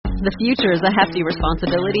The future is a hefty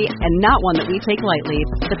responsibility and not one that we take lightly.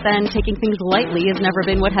 But then, taking things lightly has never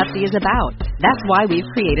been what Hefty is about. That's why we've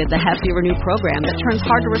created the Hefty Renew program that turns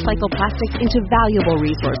hard-to-recycle plastics into valuable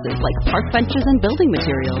resources like park benches and building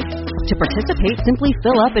materials. To participate, simply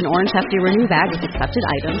fill up an orange Hefty Renew bag with accepted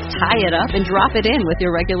items, tie it up, and drop it in with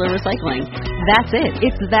your regular recycling. That's it.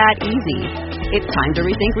 It's that easy. It's time to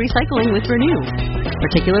rethink recycling with Renew.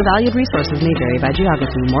 Particular valued resources may vary by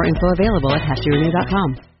geography. More info available at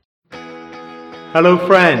heftyrenew.com. Hello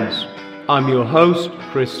friends, I'm your host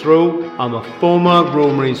Chris Thrall. I'm a former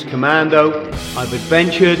Royal Marines Commando. I've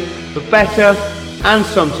adventured for better and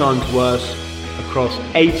sometimes worse across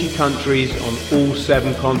 80 countries on all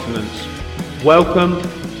 7 continents. Welcome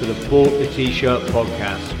to the Bought the T-Shirt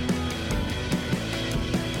podcast.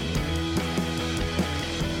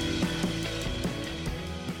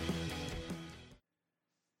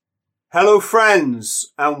 Hello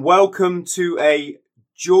friends, and welcome to a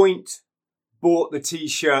joint Bought the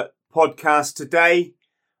T-Shirt podcast today.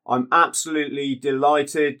 I'm absolutely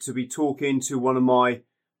delighted to be talking to one of my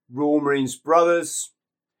Royal Marines brothers.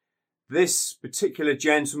 This particular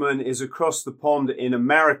gentleman is across the pond in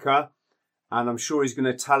America, and I'm sure he's going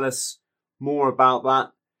to tell us more about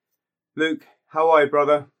that. Luke, how are you,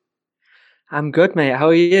 brother? I'm good, mate. How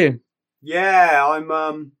are you? Yeah,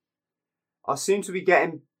 I seem to be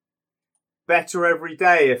getting better every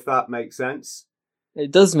day, if that makes sense. It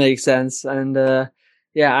does make sense, and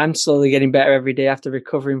I'm slowly getting better every day after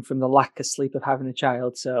recovering from the lack of sleep of having a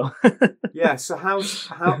child. So yeah. So how's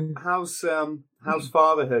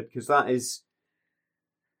fatherhood? Because that is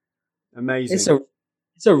amazing.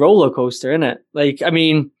 It's a roller coaster, isn't it? Like, I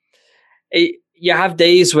mean, you have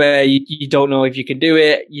days where you don't know if you can do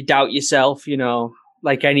it. You doubt yourself,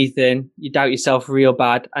 like anything. You doubt yourself real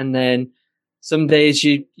bad, and then some days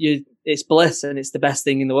you it's bliss and it's the best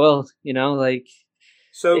thing in the world.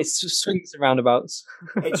 So it's swings and roundabouts.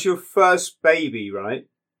 It's your first baby, right?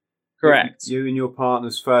 Correct. You and your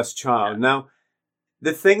partner's first child. Yeah. Now,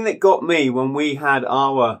 the thing that got me when we had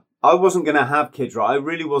I wasn't going to have kids, right? I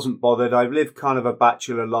really wasn't bothered. I've lived kind of a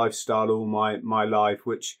bachelor lifestyle all my life,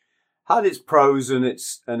 which had its pros and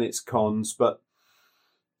its cons. But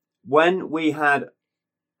when we had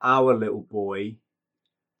our little boy,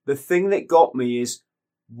 the thing that got me is,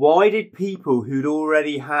 why did people who'd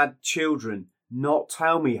already had children not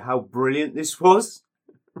tell me how brilliant this was?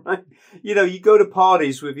 Right? You go to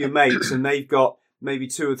parties with your mates and they've got maybe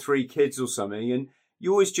 2 or 3 kids or something, and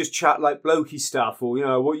you always just chat like blokey stuff, or,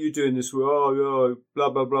 what are you doing this week? Oh,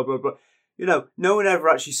 blah, blah, blah, blah, blah. No one ever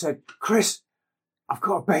actually said, Chris, I've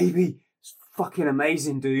got a baby. It's fucking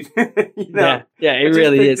amazing, dude. Yeah, it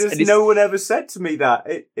really is. No one ever said to me that.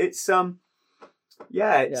 It's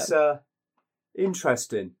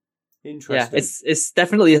interesting. Yeah, it's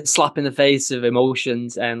definitely a slap in the face of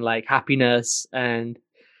emotions and like happiness and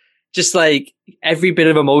just like every bit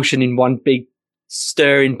of emotion in one big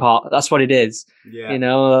stirring pot. That's what it is. Yeah.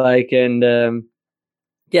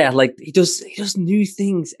 Like he does new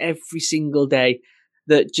things every single day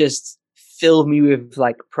that just fill me with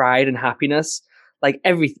like pride and happiness.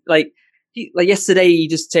 Yesterday he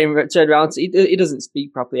just turned around. He doesn't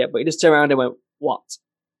speak properly yet, but he just turned around and went, "What?"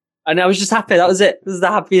 And I was just happy. That was it. This is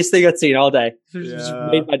the happiest thing I'd seen all day. Just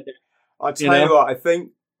made my day. I tell you what, I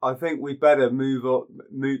think we better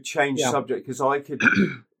change subject, because I could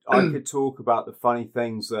talk about the funny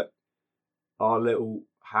things that our little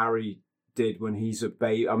Harry did when he's a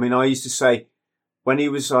baby. I mean, I used to say when he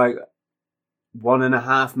was like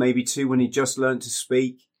 1.5, maybe 2, when he just learned to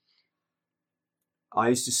speak, I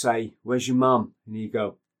used to say, "Where's your mum?" And he'd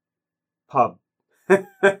go, "Pub."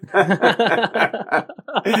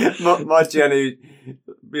 my Jenny,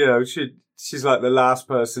 she's like the last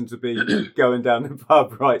person to be going down the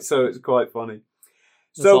pub, right? So it's quite funny.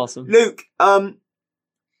 That's awesome. Luke,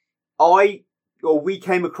 we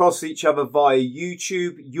came across each other via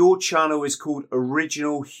YouTube. Your channel is called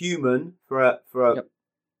Original Human for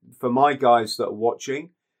my guys that are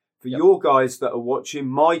watching. For your guys that are watching,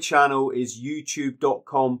 my channel is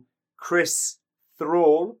youtube.com Chris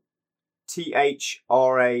Thrall,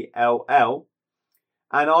 THRALL,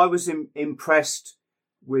 and I was impressed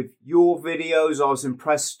with your videos. I was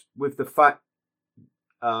impressed with the fact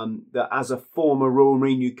that as a former Royal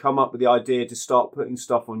Marine, you come up with the idea to start putting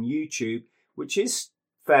stuff on YouTube, which is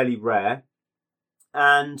fairly rare.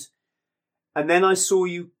 And then I saw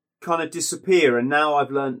you kind of disappear, and now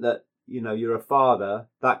I've learned that you're a father.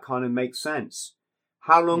 That kind of makes sense.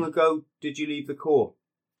 How long ago did you leave the Corps?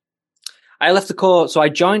 I left the Corps, so I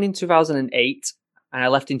joined in 2008 and I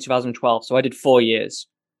left in 2012. So I did 4 years.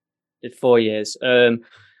 I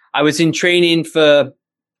was in training for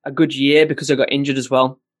a good year because I got injured as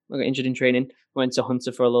well. I got injured in training. Went to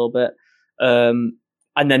Hunter for a little bit.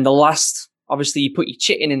 And then the last, obviously you put your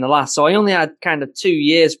chitin in the last. So I only had kind of 2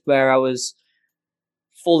 years where I was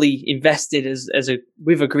fully invested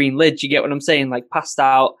with a green lid. You get what I'm saying? Like passed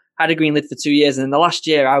out, had a green lid for 2 years. And then the last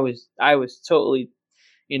year I was totally,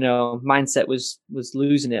 mindset was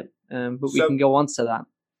losing it. But we can go on to that.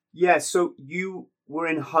 Yeah. So you were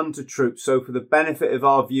in Hunter Troop. So for the benefit of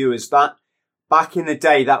our viewers, that back in the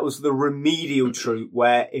day, that was the remedial troop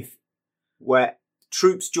where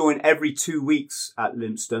troops join every 2 weeks at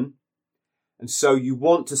Lympstone. And so you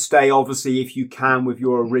want to stay, obviously, if you can, with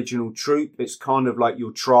your original troop. It's kind of like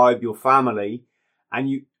your tribe, your family.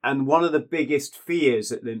 And one of the biggest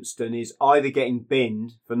fears at Lympstone is either getting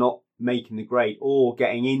binned for not making the grade or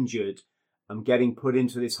getting injured and getting put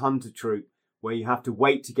into this Hunter Troop where you have to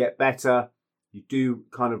wait to get better. You do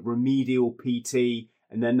kind of remedial PT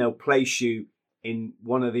and then they'll place you in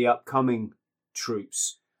one of the upcoming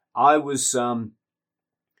troops. I was,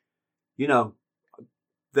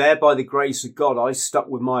 there by the grace of God, I stuck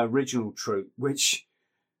with my original troop, which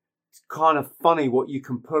is kind of funny what you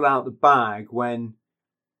can pull out the bag when,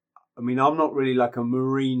 I'm not really like a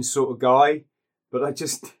Marine sort of guy, but I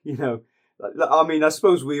just, I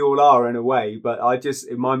suppose we all are in a way, but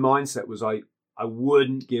in my mindset was I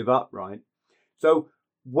wouldn't give up, right? So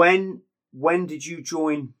when did you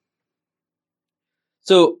join?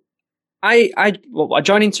 So I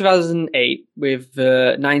joined in 2008 with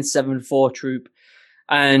the 974 troop,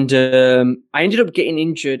 and I ended up getting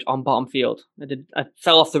injured on bottom field. I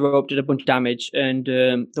fell off the rope, did a bunch of damage, and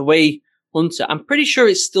the way Hunter, I'm pretty sure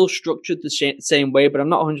it's still structured the same way, but I'm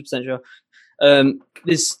not 100% sure.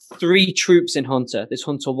 There's 3 troops in Hunter. There's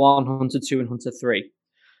Hunter 1, Hunter 2, and Hunter 3.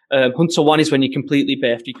 Hunter 1 is when you're completely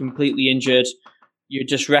biffed, you're completely injured, you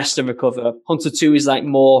just rest and recover. Hunter 2 is like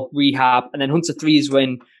more rehab, and then Hunter 3 is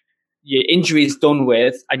when your injury is done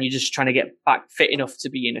with and you're just trying to get back fit enough to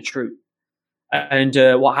be in a troop. And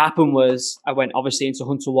what happened was I went obviously into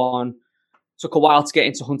Hunter 1, took a while to get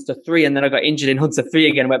into Hunter 3, and then I got injured in Hunter 3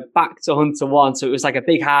 again, went back to Hunter 1. So it was like a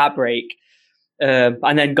big heartbreak.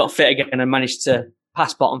 And then got fit again and managed to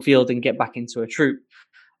pass bottom field and get back into a troop.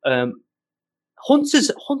 Hunters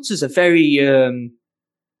are very,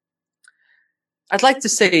 I'd like to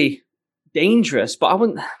say dangerous, but I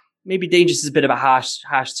wouldn't, maybe dangerous is a bit of a harsh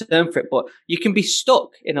term for it, but you can be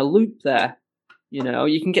stuck in a loop there.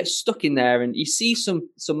 You can get stuck in there, and you see some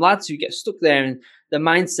lads who get stuck there and the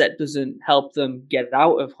mindset doesn't help them get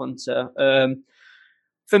out of Hunter.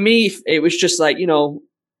 For me, it was just like,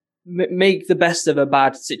 make the best of a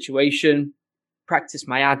bad situation, practice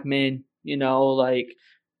my admin,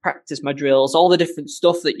 practice my drills, all the different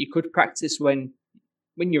stuff that you could practice when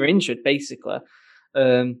you're injured, basically.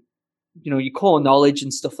 Your core knowledge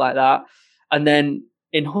and stuff like that. And then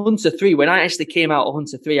in Hunter 3, when I actually came out of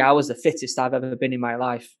Hunter 3, I was the fittest I've ever been in my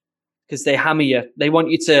life, because they hammer you. They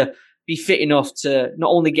want you to be fit enough to not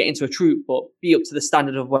only get into a troop, but be up to the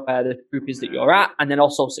standard of where the troop is that you're at, and then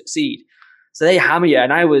also succeed. So they hammer you,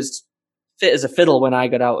 and I was fit as a fiddle when I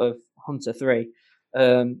got out of Hunter 3.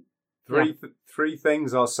 Three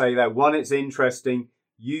things I'll say there. One, it's interesting.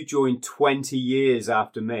 You joined 20 years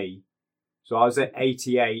after me. So I was at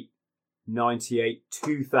 88, 98,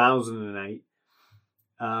 2008.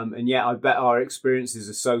 And yeah, I bet our experiences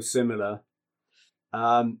are so similar.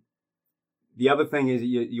 The other thing is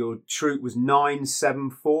your troop was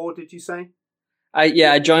 974, did you say?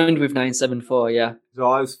 I joined with 974, yeah. So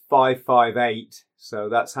I was 558. So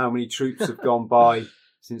that's how many troops have gone by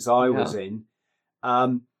since I was in.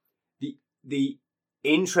 The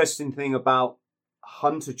interesting thing about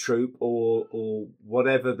Hunter Troop or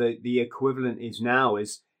whatever the equivalent is now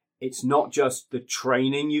is it's not just the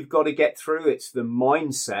training you've got to get through, it's the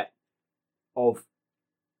mindset of,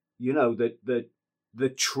 the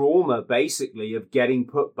trauma basically of getting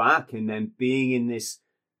put back and then being in this,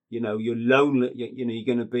 you're lonely, you're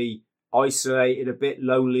going to be isolated, a bit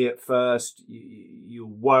lonely at first, you're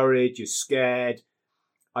worried, you're scared.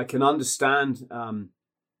 I can understand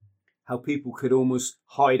how people could almost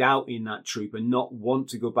hide out in that troop and not want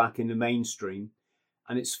to go back in the mainstream.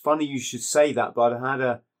 And it's funny you should say that, but I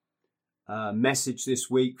had a message this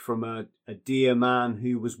week from a dear man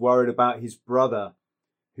who was worried about his brother,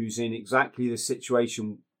 who's in exactly the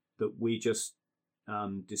situation that we just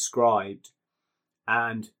described.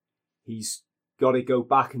 And he's got to go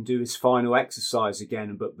back and do his final exercise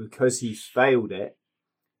again. But because he's failed it,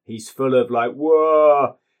 he's full of like,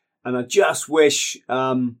 whoa. And I just wish,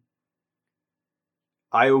 I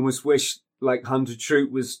almost wish like Hunter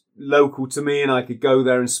Troop was local to me and I could go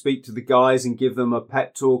there and speak to the guys and give them a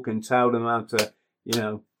pep talk and tell them how to,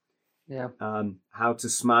 how to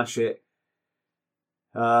smash it.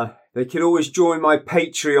 They can always join my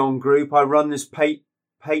Patreon group. I run this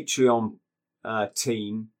Patreon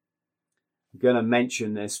team. I'm going to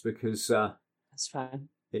mention this because that's fine.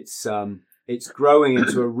 It's growing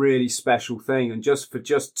into a really special thing, and for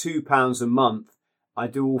just £2 a month, I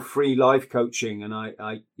do all free life coaching, and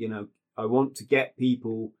I want to get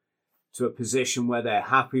people to a position where they're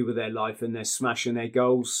happy with their life and they're smashing their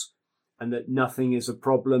goals, and that nothing is a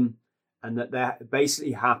problem, and that they're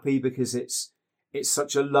basically happy because it's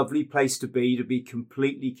such a lovely place to be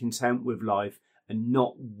completely content with life and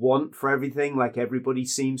not want for everything like everybody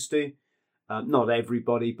seems to. Not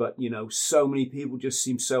everybody, but so many people just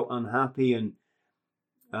seem so unhappy, and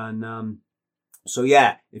so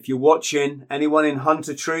yeah. If you're watching, anyone in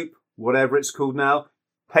Hunter Troop, whatever it's called now,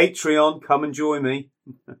 Patreon, come and join me.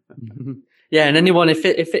 Yeah, and anyone,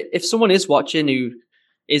 if someone is watching who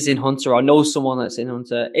is in Hunter or knows someone that's in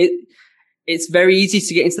Hunter, it's very easy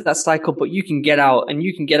to get into that cycle, but you can get out, and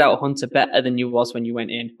you can get out of Hunter better than you was when you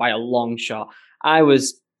went in by a long shot. I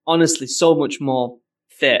was honestly so much more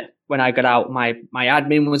fit when I got out. My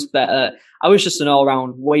admin was better. I was just an all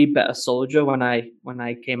round way better soldier when I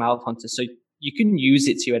came out of Hunter. So you can use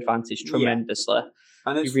it to your advantage tremendously. Yeah.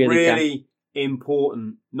 And it's really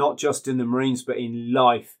important, not just in the Marines, but in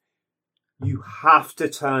life. You have to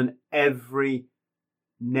turn every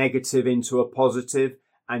negative into a positive,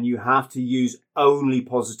 and you have to use only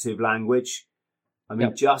positive language. I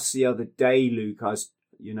mean, just the other day, Luke, I was,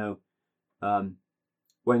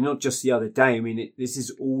 well, not just the other day. I mean, this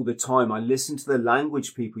is all the time. I listen to the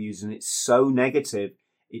language people use, and it's so negative.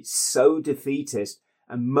 It's so defeatist.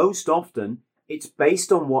 And most often, it's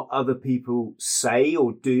based on what other people say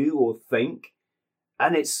or do or think.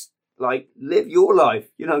 And it's like, live your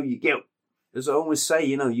life. You get, as I always say,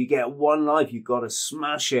 you get one life. You've got to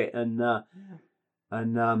smash it. So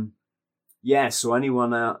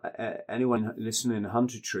anyone listening to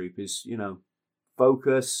Hunter Troop is,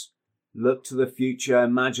 focus. Look to the future.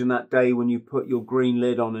 Imagine that day when you put your green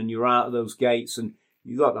lid on and you're out of those gates and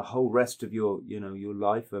you got the whole rest of your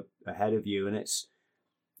life ahead of you. And it's,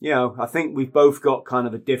 I think we've both got kind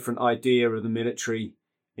of a different idea of the military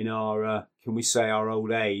in our, can we say, our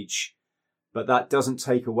old age. But that doesn't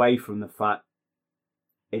take away from the fact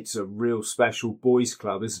it's a real special boys'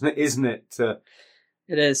 club, isn't it?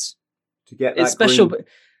 It is. To get that it's special, but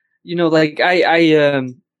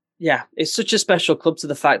it's such a special club to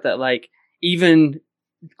the fact that, like, even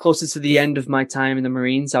closer to the end of my time in the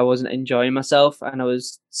Marines, I wasn't enjoying myself and I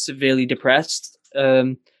was severely depressed.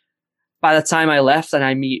 By the time I left and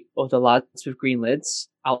I meet other lads with green lids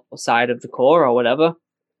outside of the Corps or whatever,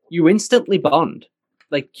 you instantly bond.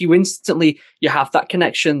 Like, you have that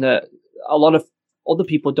connection that a lot of other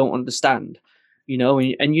people don't understand,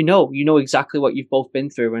 and you know exactly what you've both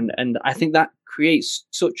been through. And I think that creates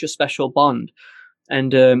such a special bond.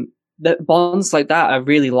 And that bonds like that are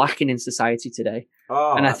really lacking in society today.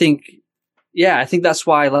 Oh. And I think that's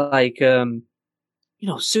why,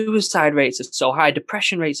 suicide rates are so high,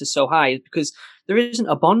 depression rates are so high, because there isn't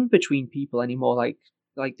a bond between people anymore, like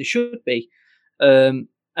there should be. And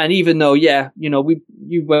even though,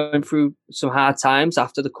 you went through some hard times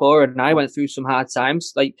after the Corps, and I went through some hard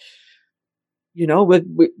times, we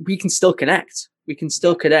can still connect. We can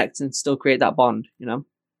still connect and still create that bond,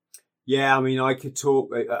 Yeah, I mean, I could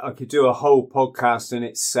do a whole podcast in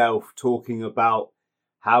itself talking about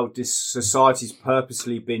how society's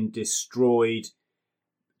purposely been destroyed.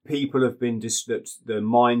 People have been, their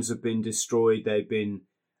minds have been destroyed. They've been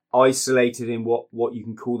isolated in what you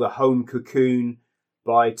can call the home cocoon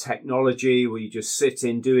by technology, where you just sit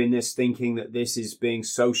in doing this, thinking that this is being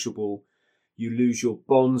sociable. You lose your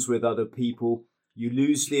bonds with other people. You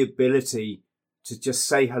lose the ability to just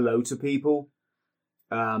say hello to people.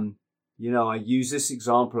 I use this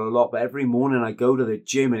example a lot, but every morning I go to the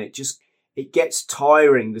gym and it gets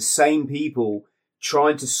tiring. The same people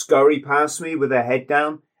trying to scurry past me with their head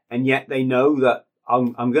down, and yet they know that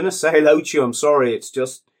I'm going to say hello to you. I'm sorry. It's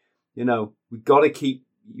just, we've got to keep,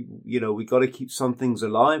 we've got to keep some things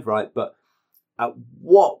alive, right? But at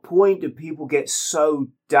what point do people get so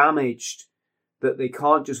damaged that they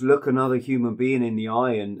can't just look another human being in the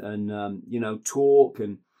eye and talk?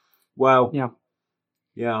 And, well,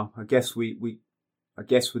 yeah, I guess I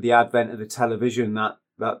guess with the advent of the television, that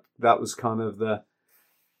was kind of the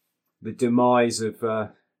demise of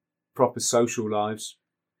proper social lives.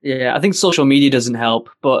 Yeah, I think social media doesn't help,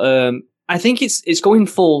 but I think it's going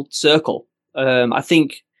full circle. I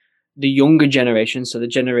think the younger generation, so the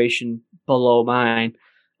generation below mine,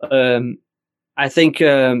 I think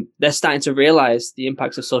they're starting to realize the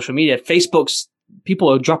impacts of social media. People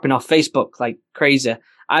are dropping off Facebook like crazy.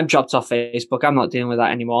 I've dropped off Facebook. I'm not dealing with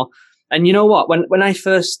that anymore. And you know what? When I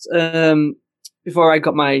first, before I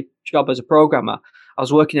got my job as a programmer, I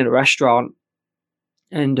was working in a restaurant,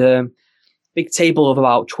 and big table of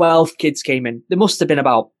about 12 kids came in. There must have been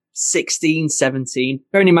about 16, 17.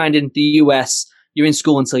 Bearing in mind, in the US, you're in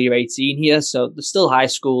school until you're 18 here, so they're still high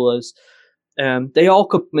schoolers. They all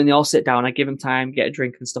come and they all sit down. I give them time, get a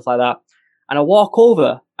drink and stuff like that. And I walk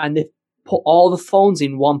over and they've put all the phones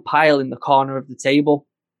in one pile in the corner of the table.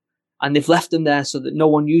 And they've left them there so that no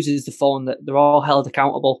one uses the phone, that they're all held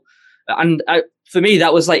accountable. And for me,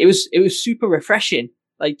 that was like, it was super refreshing.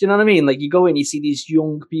 Like, do you know what I mean? Like, you go in, you see these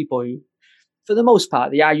young people who, for the most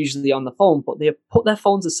part, they are usually on the phone, but they have put their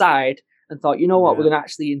phones aside and thought, you know what, we're going to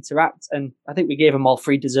actually interact. And I think we gave them all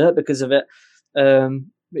free dessert because of it.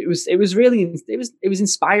 It was really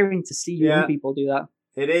inspiring to see young people do that.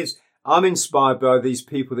 It is. I'm inspired by these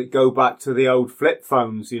people that go back to the old flip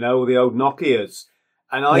phones, or the old Nokias.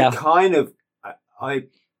 And I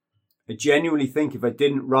genuinely think if I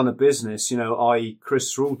didn't run a business, i.e.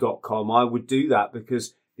 christhrall.com, I would do that,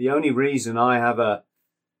 because the only reason I have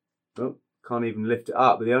can't even lift it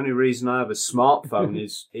up, but the only reason I have a smartphone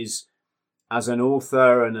is as an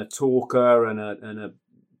author and a talker and a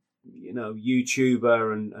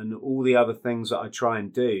YouTuber and all the other things that I try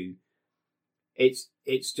and do.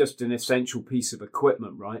 It's just an essential piece of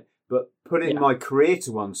equipment, right? But putting my career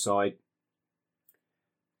to one side,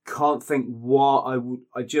 can't think what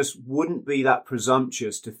I just wouldn't be that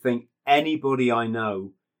presumptuous to think anybody I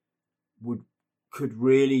know could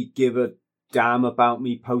really give a damn about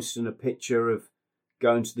me posting a picture of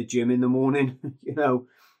going to the gym in the morning.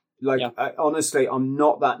 Honestly, I'm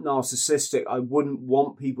not that narcissistic. I wouldn't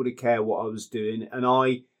want people to care what I was doing. And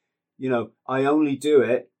I only do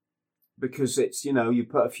it because it's, you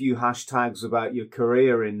put a few hashtags about your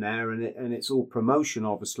career in there, and it's all promotion,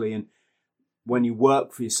 obviously. And when you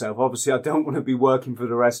work for yourself, obviously I don't want to be working for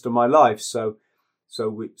the rest of my life. So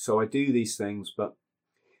I do these things, but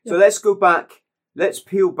so let's go back. Let's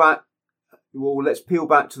peel back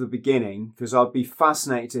to the beginning, because I'd be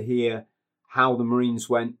fascinated to hear how the Marines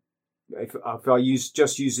went. If I use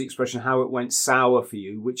the expression, how it went sour for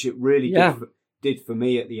you, which it really did for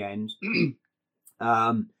me at the end.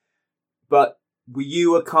 But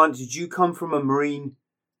did you come from a Marine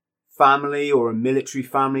family or a military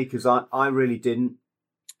family? Because I really didn't.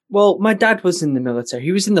 Well, my dad was in the military.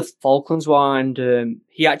 He was in the Falklands War, and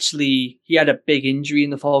he had a big injury in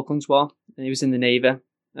the Falklands War, and he was in the Navy.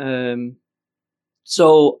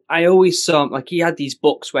 So I always saw him, like, he had these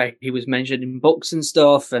books where he was mentioned in books and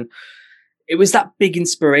stuff, and it was that big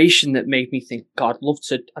inspiration that made me think, God,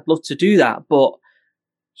 I'd love to do that. But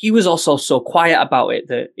he was also so quiet about it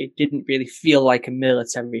that it didn't really feel like a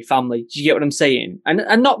military family. Do you get what I'm saying?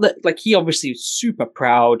 And not that, like, he obviously is super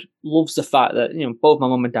proud, loves the fact that, both my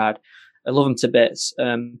mum and dad, I love them to bits.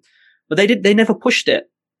 But they never pushed it.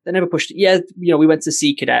 They never pushed it. Yeah, we went to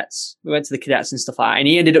Sea Cadets. We went to the cadets and stuff like that. And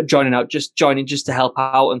he ended up joining just to help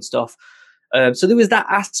out and stuff. So there was that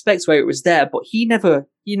aspect where it was there, but he never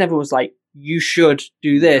was like, you should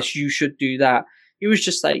do this, you should do that. He was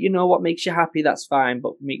just like, what makes you happy, that's fine,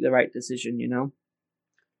 but make the right decision,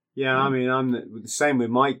 Yeah, I mean, I'm the same with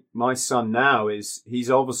my son now. He's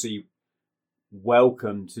obviously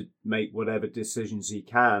welcome to make whatever decisions he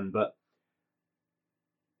can, but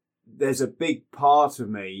there's a big part of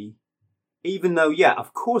me, even though,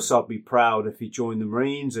 of course I'd be proud if he joined the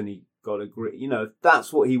Marines and he got a great, if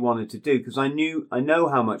that's what he wanted to do, because I know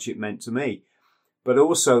how much it meant to me. But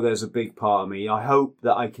also there's a big part of me, I hope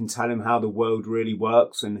that I can tell him how the world really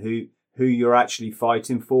works and who you're actually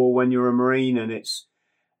fighting for when you're a Marine, and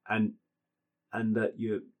that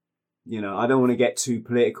I don't want to get too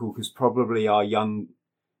political, because probably our young,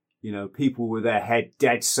 people with their head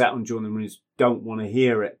dead set on joining the Marines don't want to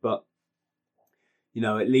hear it, but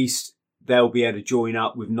at least they'll be able to join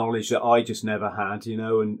up with knowledge that I just never had,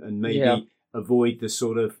 and maybe avoid the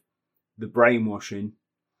sort of the brainwashing.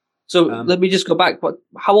 So let me just go back.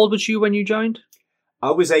 How old was you when you joined?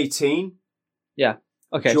 I was 18. Yeah.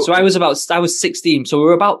 Okay. So I was 16. So we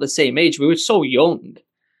were about the same age. We were so young.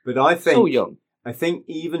 But I think so young. I think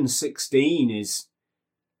even 16 is,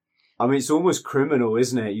 it's almost criminal,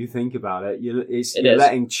 isn't it? You think about it. You're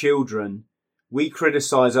letting children. We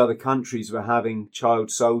criticize other countries for having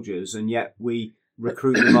child soldiers, and yet we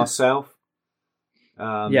recruit them ourselves.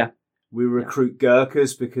 We recruit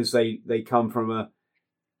Gurkhas because they come from a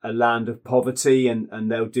land of poverty, and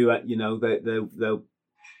they'll do it. They'll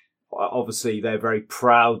obviously they're very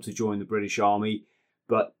proud to join the British Army,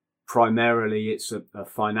 but primarily it's a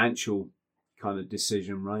financial kind of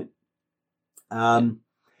decision, right?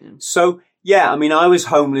 So Yeah, I mean, I was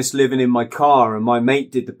homeless living in my car, and my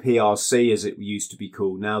mate did the PRC, as it used to be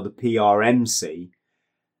called, now the PRMC.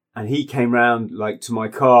 And he came round like to my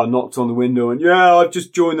car, knocked on the window, and yeah, I've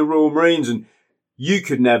just joined the Royal Marines, and you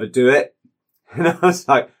could never do it. And I was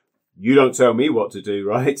like, you don't tell me what to do,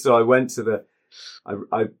 right? So I went to the,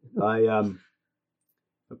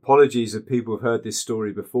 apologies if people have heard this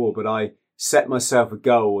story before, but I set myself a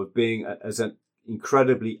goal of being as an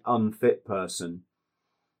incredibly unfit person.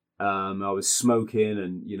 I was smoking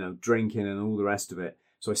and, drinking and all the rest of it.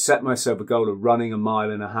 So I set myself a goal of running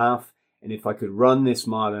 1.5 miles. And if I could run this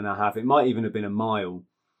 1.5 miles, it might even have been 1 mile.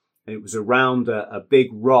 And it was around a big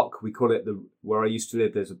rock. We call it where I used to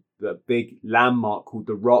live. There's a big landmark called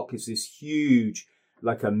the Rock. It's this huge,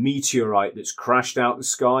 like a meteorite that's crashed out the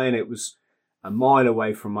sky. And it was a mile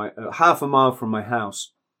away from half a mile from my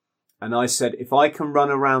house. And I said, if I can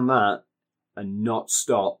run around that and not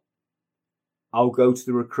stop, I'll go to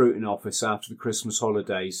the recruiting office after the Christmas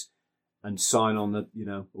holidays and sign on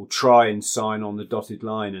or try and sign on the dotted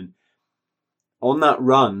line. And on that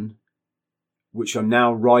run, which I'm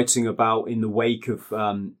now writing about in the wake of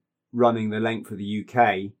running the length of the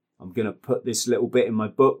UK, I'm going to put this little bit in my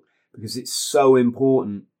book because it's so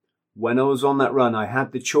important. When I was on that run, I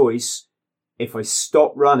had the choice. If I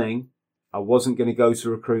stopped running, I wasn't going to go to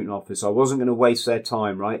the recruiting office. I wasn't going to waste their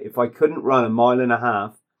time, right? If I couldn't run 1.5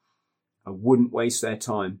 miles, I wouldn't waste their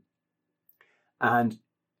time. And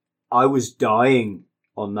I was dying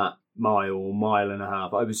on that 1.5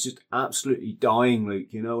 miles. I was just absolutely dying,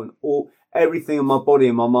 Luke, and everything in my body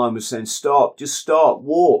and my mind was saying, stop, just stop,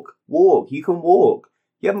 walk, you can walk.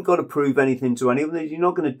 You haven't got to prove anything to anyone. You're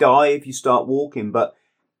not going to die if you start walking. But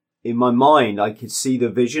in my mind, I could see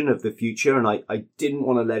the vision of the future, and I didn't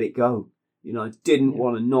want to let it go. I didn't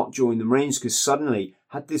want to not join the Marines because suddenly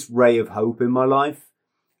I had this ray of hope in my life.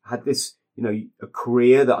 I had this, a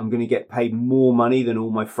career that I'm going to get paid more money than all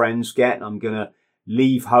my friends get. I'm going to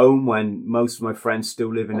leave home when most of my friends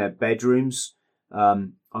still live in their bedrooms.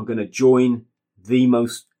 I'm going to join the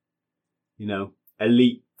most,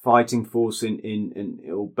 elite fighting force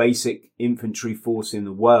or basic infantry force in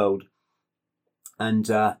the world. And,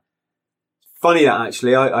 funny that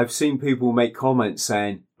actually, I've seen people make comments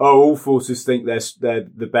saying, oh, all forces think they're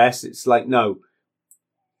the best. It's like, no,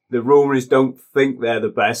 the Royal Marines don't think they're the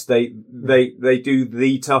best. They do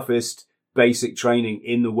the toughest basic training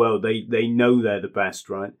in the world. They know they're the best,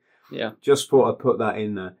 right? Yeah. Just thought I'd put that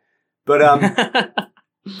in there. But,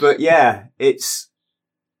 but yeah, it's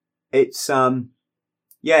interesting.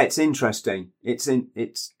 It's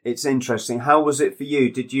interesting. How was it for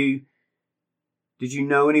you? Did you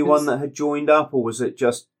know anyone that had joined up, or was it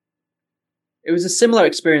just? It was a similar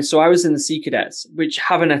experience. So I was in the Sea Cadets, which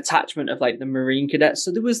have an attachment of like the Marine Cadets.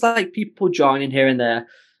 So there was like people joining here and there.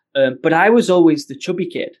 But I was always the chubby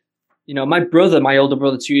kid. My older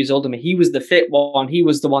brother, 2 years older than me, he was the fit one. He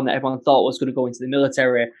was the one that everyone thought was going to go into the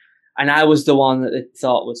military. And I was the one that they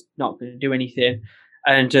thought was not going to do anything.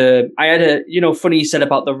 And I had funny you said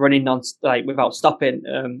about the running without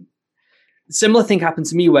stopping. Similar thing happened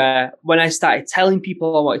to me where when I started telling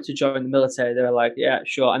people I wanted to join the military, they were like, yeah,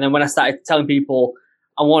 sure. And then when I started telling people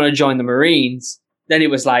I want to join the Marines, then it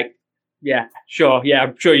was like, yeah, sure. Yeah,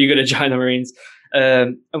 I'm sure you're going to join the Marines.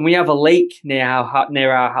 And we have a lake near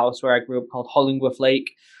our house where I grew up called Hollingworth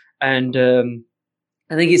Lake. And I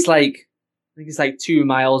think it's like 2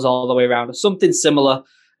 miles all the way around or something similar.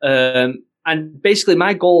 And basically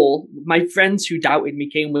my goal, my friends who doubted me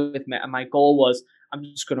came with me, and my goal was, I'm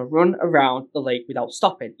just going to run around the lake without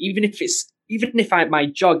stopping. Even if my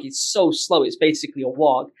jog is so slow, it's basically a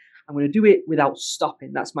walk. I'm going to do it without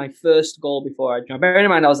stopping. That's my first goal before I joined. Bearing in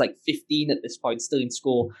mind, I was like 15 at this point, still in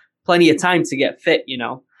school. Plenty of time to get fit,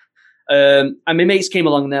 And my mates came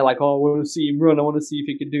along and they're like, oh, I want to see him run. I want to see if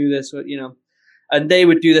he can do this, And they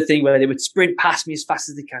would do the thing where they would sprint past me as fast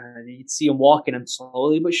as they can, and you'd see them walking, and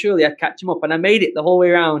slowly but surely I'd catch them up. And I made it the whole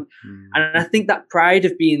way around. And I think that pride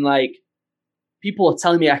of being like, people are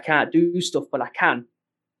telling me I can't do stuff, but I can,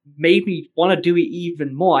 made me want to do it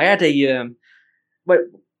even more. I had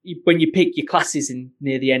when you pick your classes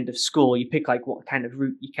near the end of school, you pick like what kind of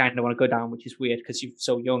route you kind of want to go down, which is weird because you're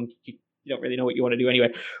so young, you don't really know what you want to do anyway.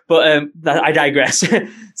 But I digress.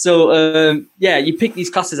 So you pick these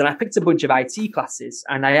classes, and I picked a bunch of IT classes,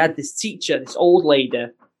 and I had this teacher, this old lady,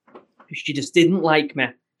 who she just didn't like me.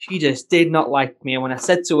 She just did not like me. And when I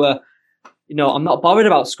said to her, I'm not bothered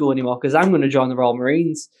about school anymore because I'm going to join the Royal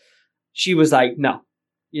Marines, she was like, no,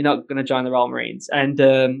 you're not going to join the Royal Marines. And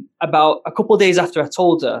about a couple of days after I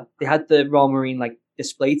told her, they had the Royal Marine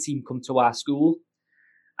display team come to our school.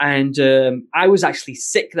 And I was actually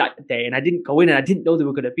sick that day, and I didn't go in, and I didn't know they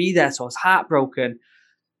were going to be there. So I was heartbroken.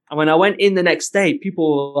 And when I went in the next day,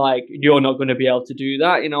 people were like, "You're not going to be able to do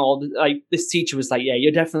that." Like this teacher was like, "Yeah,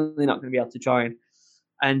 you're definitely not going to be able to join."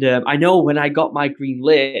 And I know when I got my green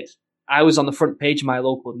lid, I was on the front page of my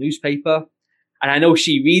local newspaper. And I know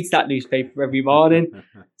she reads that newspaper every morning.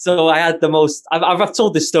 So I had the most, I've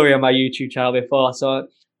told this story on my YouTube channel before. So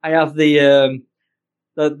I have the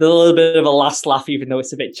little bit of a last laugh, even though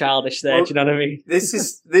it's a bit childish there. Well, do you know what I mean? This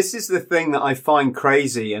is the thing that I find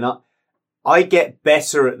crazy. And I get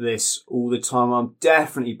better at this all the time. I'm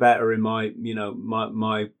definitely better in my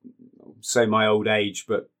old age,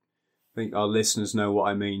 but I think our listeners know what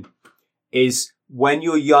I mean, is when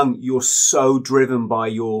you're young, you're so driven by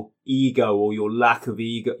your ego or your lack of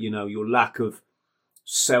ego, your lack of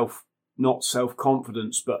not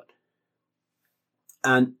self-confidence,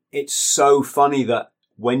 and it's so funny that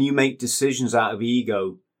when you make decisions out of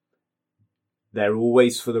ego, they're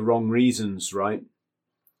always for the wrong reasons, right?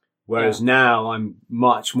 Whereas now I'm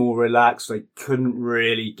much more relaxed. I couldn't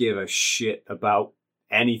really give a shit about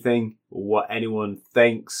anything or what anyone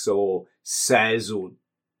thinks or says or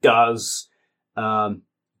does.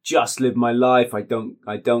 Just live my life. I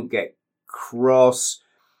don't get cross.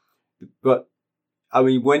 But I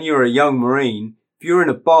mean, when you're a young Marine, if you're in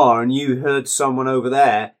a bar and you heard someone over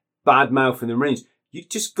there bad mouthing the Marines, you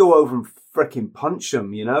just go over and frickin' punch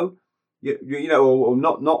them, or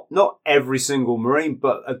not every single Marine,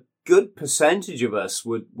 but a good percentage of us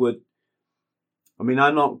would. I mean,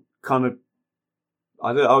 I'm not kind of.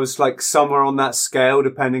 I was like somewhere on that scale,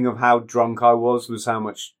 depending on how drunk I was how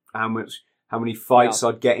many fights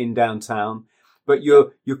I'd get in downtown. But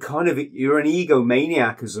you're an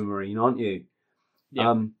egomaniac as a Marine, aren't you?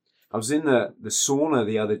 Yeah. I was in the sauna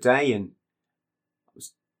the other day, and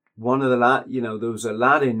one of the there was a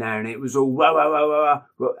lad in there, and it was all wah, wah, wah, wah,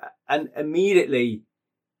 wah. And immediately,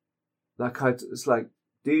 it's like,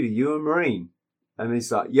 dude, are you a Marine? And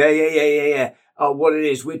he's like, yeah. Oh, what it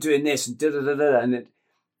is, we're doing this, and da-da-da-da. And it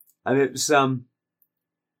was,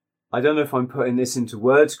 I don't know if I'm putting this into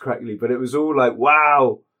words correctly, but it was all like,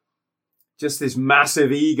 wow, just this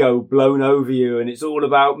massive ego blown over you, and it's all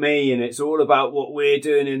about me, and it's all about what we're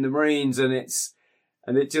doing in the Marines, and it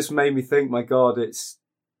just made me think, my God, it's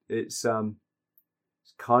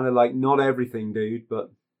kind of like not everything, dude,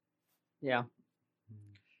 but yeah.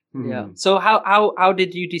 Yeah. So how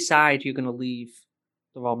did you decide you're going to leave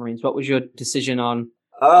the Royal Marines? What was your decision on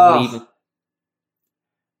leaving?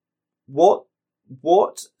 What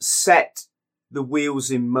set the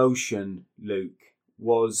wheels in motion, Luke,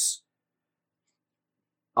 was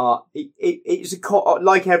it's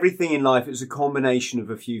like everything in life, it's a combination of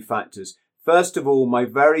a few factors. First of all, my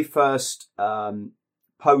very first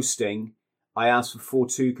posting, I asked for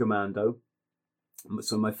 4-2 Commando,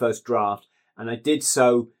 so my first draft, and I did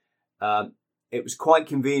so. It was quite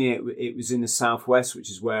convenient. It was in the southwest, which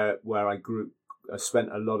is where I grew. I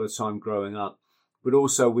spent a lot of time growing up, but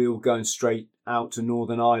also we were going straight out to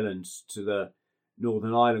Northern Ireland, to the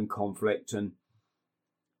Northern Ireland conflict, and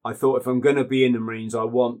I thought, if I'm going to be in the Marines, I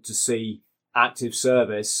want to see active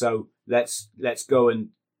service. So let's go and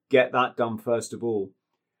get that done first of all.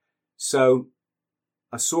 So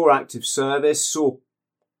I saw active service, saw,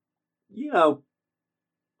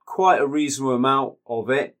 quite a reasonable amount of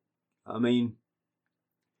it. I mean,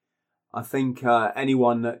 I think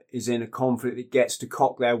anyone that is in a conflict that gets to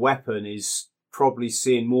cock their weapon is probably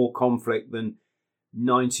seeing more conflict than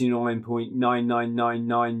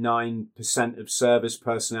 99.99999% of service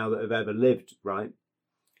personnel that have ever lived, right?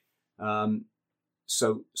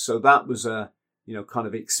 So that was a, kind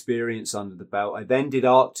of experience under the belt. I then did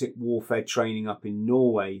Arctic warfare training up in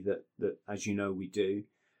Norway that as you know, we do.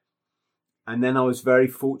 And then I was very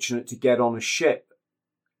fortunate to get on a ship.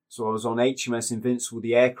 So I was on HMS Invincible,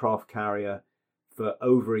 the aircraft carrier, for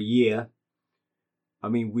over a year. I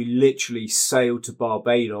mean, we literally sailed to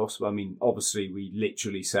Barbados. I mean, obviously we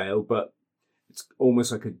literally sailed, but it's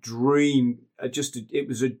almost like a dream. It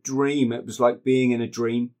was a dream. It was like being in a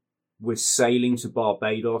dream. We're sailing to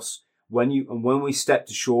Barbados. When we stepped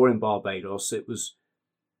ashore in Barbados, it was,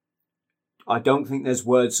 I don't think there's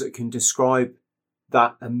words that can describe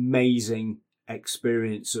that amazing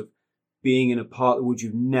experience of being in a part of the world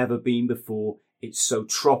you've never been before. It's so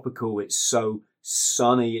tropical. It's so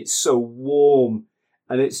sunny. It's so warm.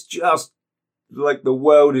 And it's just like the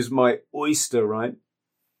world is my oyster, right?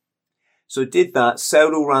 So I did that,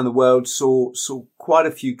 sailed all around the world, saw quite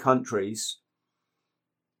a few countries.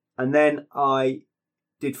 And then I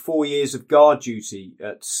did 4 years of guard duty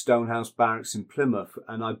at Stonehouse Barracks in Plymouth,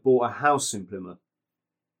 and I bought a house in Plymouth.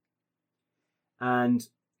 And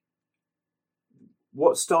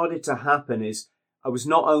what started to happen is I was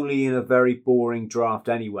not only in a very boring draft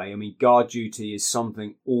anyway. I mean, guard duty is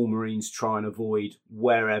something all Marines try and avoid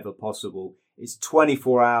wherever possible. It's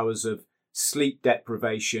 24 hours of sleep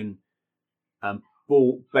deprivation,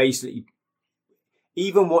 basically.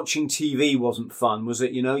 Even watching TV wasn't fun, was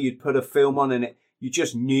it? You know, you'd put a film on and you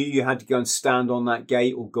just knew you had to go and stand on that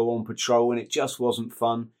gate or go on patrol, and it just wasn't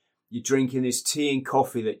fun. You're drinking this tea and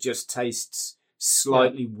coffee that just tastes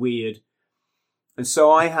slightly weird. And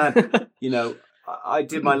so I had, you know, I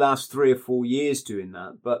did my last 3 or 4 years doing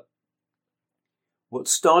that. But what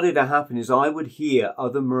started to happen is I would hear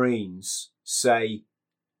other Marines say,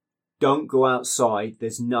 don't go outside,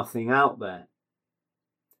 there's nothing out there.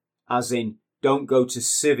 As in, don't go to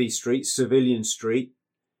Civilian Street.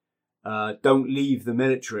 Don't leave the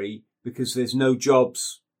military because there's no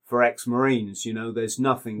jobs for ex-Marines. You know, there's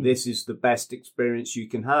nothing. This is the best experience you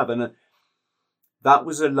can have. And that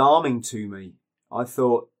was alarming to me. I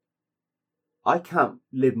thought, I can't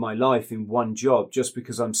live my life in one job just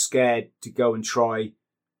because I'm scared to go and try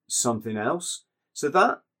something else. So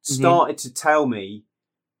that started to tell me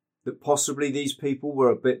that possibly these people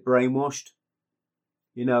were a bit brainwashed,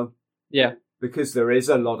 you know? Yeah. Because there is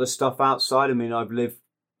a lot of stuff outside. I mean,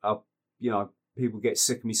 you know, people get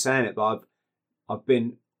sick of me saying it, but I've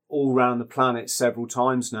been all around the planet several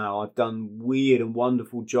times now. I've done weird and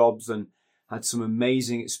wonderful jobs and had some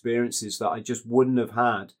amazing experiences that I just wouldn't have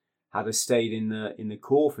had I stayed in the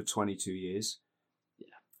Corps for 22 years. Yeah.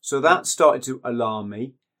 So that started to alarm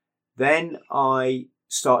me. Then I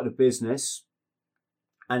started a business,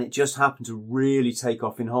 and it just happened to really take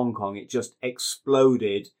off in Hong Kong. It just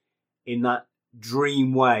exploded in that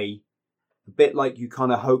dream way, a bit like you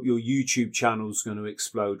kind of hope your YouTube channel's going to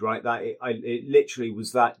explode, right? It literally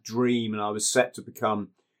was that dream, and I was set to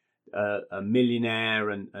become a millionaire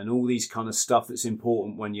and all these kind of stuff that's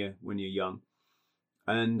important when you're young.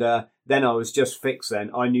 And then I was just fixed then.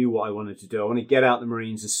 I knew what I wanted to do. I want to get out the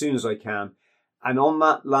Marines as soon as I can. And on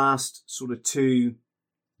that last sort of 2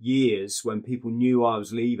 years when people knew I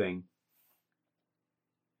was leaving,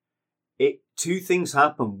 two things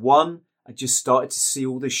happened. One, I just started to see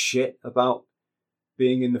all this shit about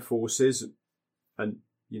being in the forces and,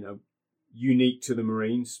 you know, unique to the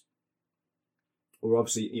Marines. Or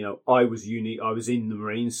obviously, you know, I was unique. I was in the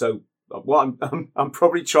Marines. So what I'm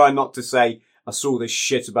probably trying not to say I saw this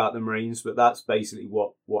shit about the Marines, but that's basically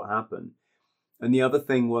what happened. And the other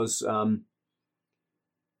thing was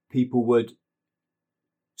people would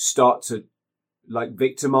start to like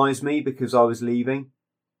victimize me because I was leaving.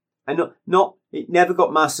 And it never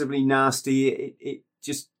got massively nasty.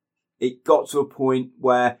 It got to a point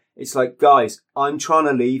where it's like, guys, I'm trying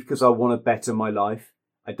to leave because I want to better my life.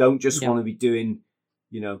 I don't just want to be doing,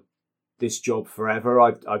 you know, this job forever.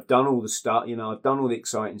 I've done all the stuff, you know, I've done all the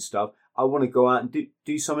exciting stuff. I want to go out and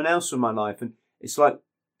do something else with my life. And it's like,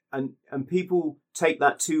 and people take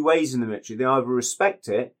that two ways in the military. They either respect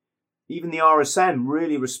it. Even the RSM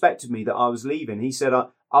really respected me that I was leaving. He said,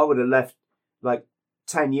 I would have left like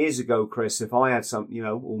 10 years ago, Chris, if I had some, you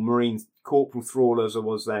know, or Marine Corporal Thrall as I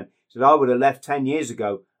was then. He said, I would have left 10 years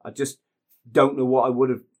ago. I just don't know what I would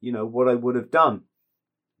have, you know, what I would have done.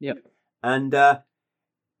 Yep. And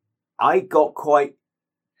I got quite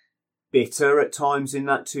bitter at times in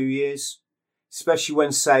that 2 years, especially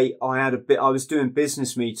when, say, I was doing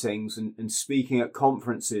business meetings and speaking at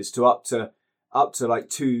conferences to up to like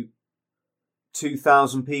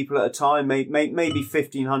 2,000 people at a time, maybe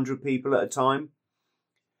 1,500 people at a time.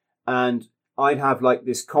 And I'd have like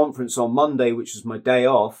this conference on Monday, which was my day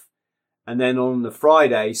off. And then on the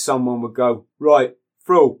Friday, someone would go, right,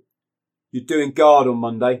 Phil, you're doing guard on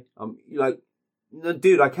Monday. I'm like, no,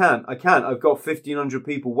 dude, I can't. I've got 1,500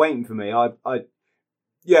 people waiting for me.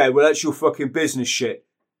 Yeah, well, that's your fucking business shit.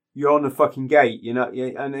 You're on the fucking gate, you know?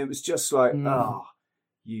 And it was just like, oh,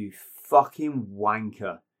 you fucking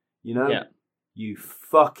wanker, you know? Yeah. You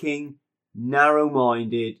fucking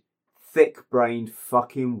narrow-minded, thick-brained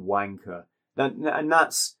fucking wanker. And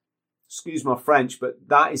that's, excuse my French, but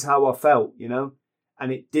that is how I felt, you know?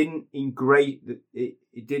 And it didn't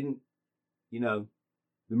it didn't, you know,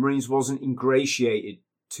 the Marines wasn't ingratiated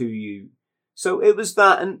to you. So it was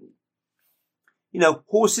that, and, you know,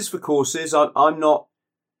 horses for courses. I'd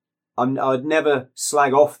never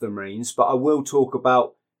slag off the Marines, but I will talk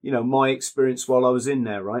about, you know, my experience while I was in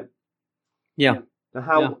there, right? Yeah.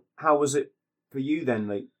 Now how was it for you then,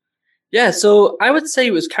 Lee? Yeah, so I would say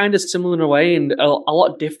it was kind of similar in a way and a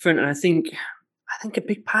lot different. And I think a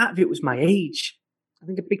big part of it was my age.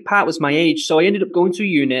 So I ended up going to a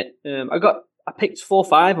unit. I picked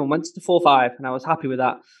 4-5 and went to the 4-5, and I was happy with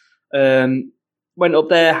that. Went up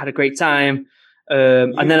there, had a great time.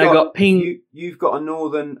 And then I got pinged. You've got a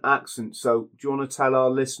northern accent, so do you want to tell our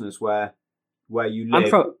listeners where you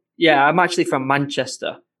live? I'm actually from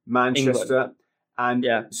Manchester. Manchester. England.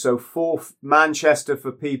 And so Manchester,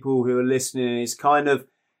 for people who are listening, is kind of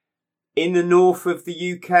in the north of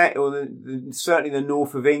the UK, or certainly the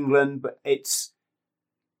north of England, but it's,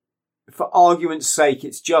 for argument's sake,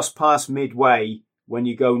 it's just past Midway when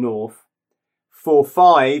you go north.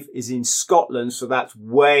 4-5 is in Scotland, so that's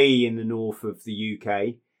way in the north of the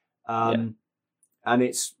UK. And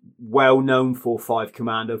it's well known, 4-5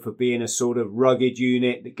 Commando, for being a sort of rugged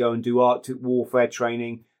unit that go and do Arctic warfare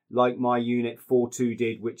training, like my unit 4-2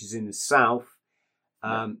 did, which is in the south.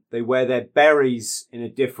 They wear their berets in a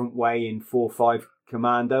different way in 4-5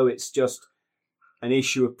 Commando. It's just an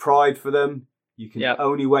issue of pride for them. You can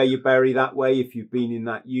only wear your beret that way if you've been in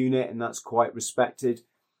that unit, and that's quite respected.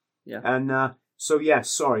 Yeah. And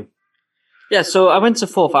sorry. Yeah, so I went to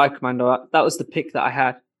 4-5 Commando. That was the pick that I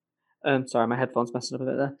had. Sorry, my headphones messing up a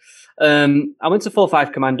bit there. I went to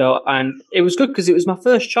 4-5 Commando, and it was good because it was my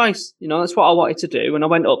first choice. You know, that's what I wanted to do. And I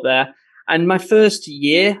went up there, and my first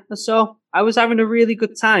year or so, I was having a really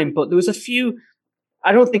good time. But there was a few,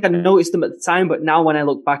 I don't think I noticed them at the time, but now when I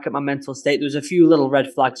look back at my mental state, there was a few little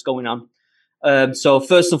red flags going on. So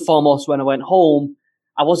first and foremost, when I went home,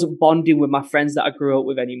 I wasn't bonding with my friends that I grew up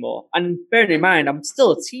with anymore. And bearing in mind, I'm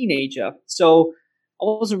still a teenager, so I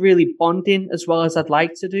wasn't really bonding as well as I'd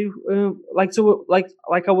like to do, like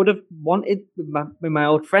I would have wanted with my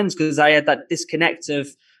old friends, because I had that disconnect of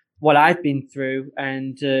what I've been through,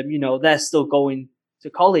 and they're still going to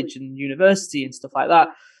college and university and stuff like that.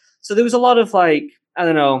 So there was a lot of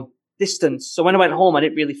distance. So when I went home, I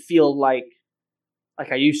didn't really feel like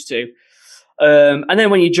I used to. And then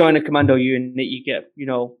when you join a commando unit, you get,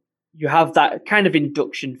 you have that kind of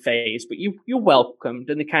induction phase, but you're welcomed,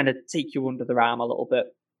 and they kind of take you under their arm a little bit.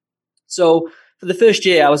 So for the first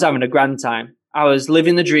year, I was having a grand time. I was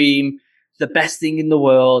living the dream, the best thing in the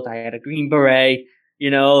world. I had a green beret,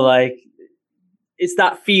 it's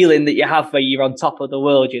that feeling that you have where you're on top of the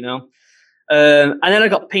world, And then I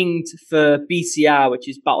got pinged for BCR, which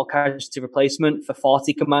is Battle Casualty Replacement, for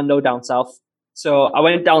 40 Commando down south. So I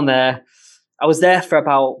went down there. I was there for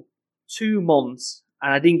about 2 months,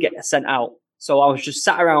 and I didn't get sent out. So I was just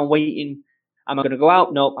sat around waiting. Am I going to go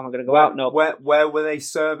out? Nope. Am I going to go out? Nope. Where were they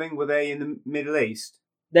serving? Were they in the Middle East?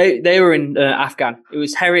 They were in Afghan. It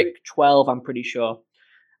was Herrick 12, I'm pretty sure.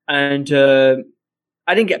 And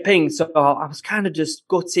I didn't get pinged, so I was kind of just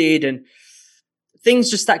gutted, and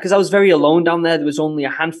things just that, because I was very alone down there. There was only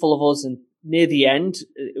a handful of us, and near the end,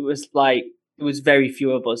 it was very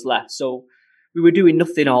few of us left. So we were doing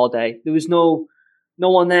nothing all day. There was no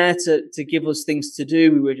one there to give us things to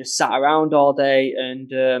do. We were just sat around all day.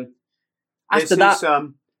 And after that,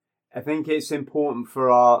 I think it's important for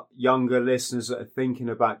our younger listeners that are thinking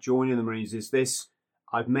about joining the Marines.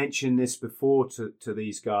 I've mentioned this before to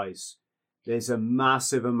these guys. There's a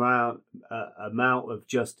massive amount of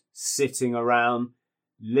just sitting around,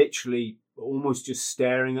 literally almost just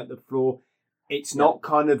staring at the floor. It's not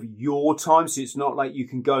kind of your time, so it's not like you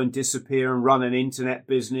can go and disappear and run an internet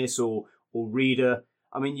business or read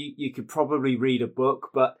you could probably read a book,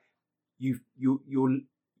 but you're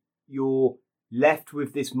left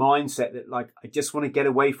with this mindset that, like, I just want to get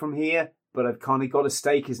away from here, but I've kind of got to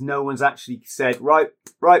stay because no one's actually said, right,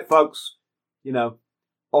 folks,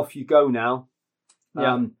 off you go now.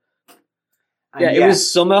 It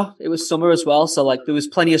was summer. It was summer as well, so there was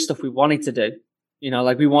plenty of stuff we wanted to do.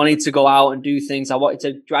 We wanted to go out and do things. I wanted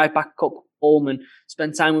to drive back up home and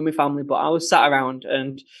spend time with my family, but I was sat around,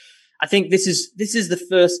 and I think this is the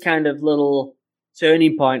first kind of little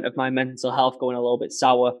turning point of my mental health going a little bit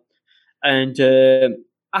sour. And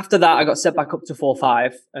after that, I got sent back up to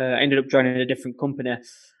 4-5. I ended up joining a different company,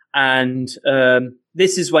 and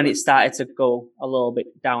this is when it started to go a little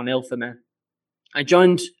bit downhill for me. I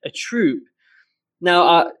joined a troop.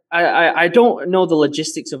 Now, I don't know the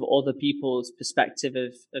logistics of other people's perspective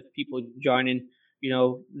of people joining,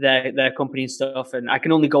 their company and stuff, and I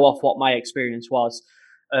can only go off what my experience was.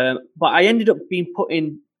 But I ended up being put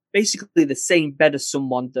in basically the same bed as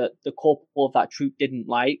someone that the corporal of that troop didn't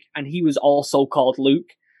like, and he was also called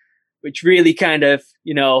Luke, which really kind of,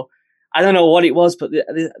 I don't know what it was, but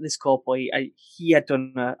this corporal, he had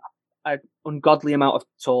done an ungodly amount of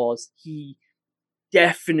tours. He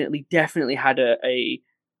definitely had a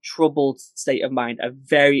troubled state of mind,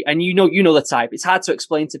 and you know the type. It's hard to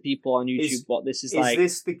explain to people on YouTube what this is like. Is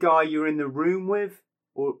this the guy you're in the room with,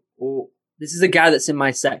 or this is the guy that's in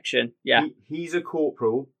my section? Yeah, he's a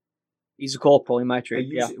corporal. He's a corporal in my troop.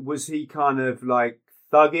 Was he kind of like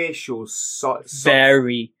thuggish or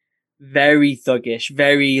very, very thuggish,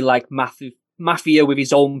 very like mafia with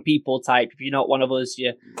his own people type. If you're not one of us,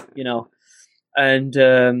 you know. And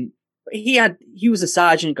he was a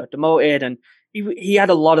sergeant, got demoted, and he had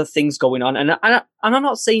a lot of things going on. And I'm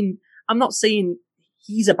not saying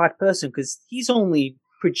he's a bad person, because he's only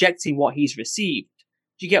projecting what he's received.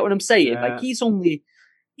 Do you get what I'm saying? Yeah. Like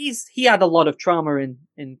he had a lot of trauma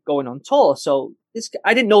in going on tour. So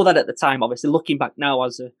I didn't know that at the time. Obviously, looking back now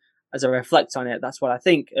as I reflect on it, that's what I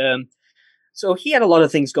think. So he had a lot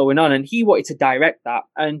of things going on, and he wanted to direct that.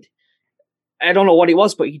 And I don't know what it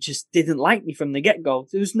was, but he just didn't like me from the get-go.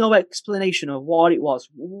 There was no explanation of what it was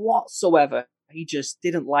whatsoever. He just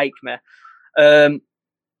didn't like me. And,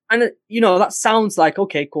 you know, that sounds like,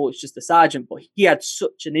 okay, cool, it's just a sergeant, but he had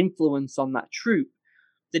such an influence on that troop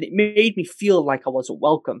that it made me feel like I wasn't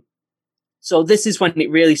welcome. So this is when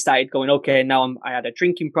it really started going, okay, now I had a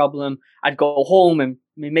drinking problem. I'd go home and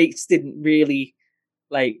my mates didn't really,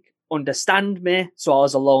 understand me. So I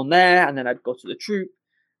was alone there, and then I'd go to the troop.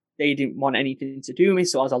 They didn't want anything to do with me,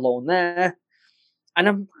 so I was alone there.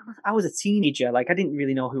 And I was a teenager, I didn't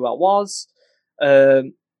really know who I was.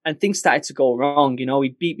 And things started to go wrong, you know.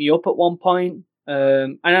 He beat me up at one point.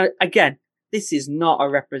 Again, this is not a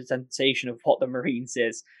representation of what the Marines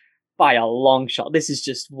is by a long shot. This is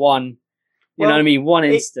just one, you know what I mean? One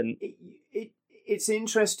instant. It's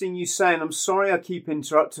interesting you say, and I'm sorry I keep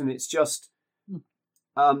interrupting. It's just,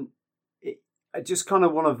 I just kind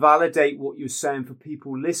of want to validate what you're saying for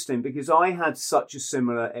people listening, because I had such a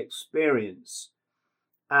similar experience.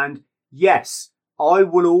 And yes, I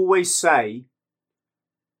will always say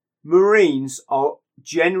Marines are,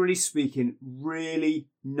 generally speaking, really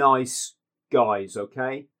nice guys,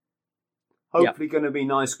 okay? Hopefully going to be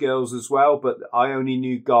nice girls as well, but I only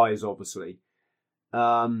knew guys, obviously.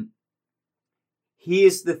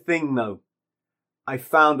 Here's the thing, though. I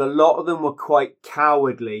found a lot of them were quite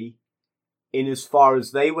cowardly in as far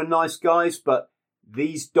as they were nice guys, but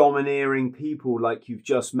these domineering people, like you've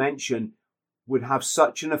just mentioned, would have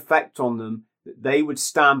such an effect on them that they would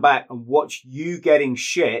stand back and watch you getting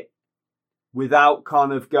shit without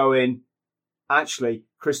kind of going, actually,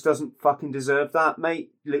 Chris doesn't fucking deserve that,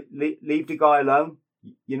 mate. Leave the guy alone.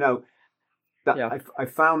 You know, that I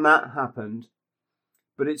found that happened.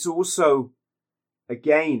 But it's also,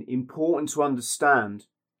 again, important to understand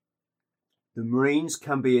the Marines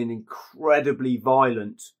can be an incredibly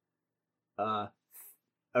violent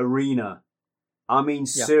arena. I mean,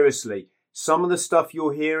 seriously, some of the stuff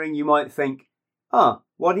you're hearing, you might think,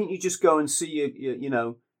 why didn't you just go and see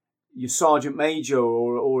your sergeant major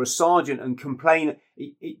or a sergeant and complain?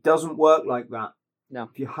 It doesn't work like that. No.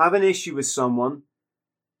 If you have an issue with someone,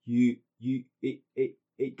 it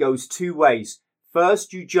goes two ways.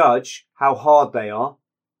 First, you judge how hard they are,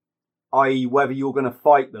 i.e. whether you're going to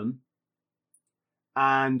fight them.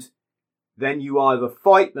 And then you either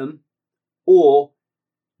fight them or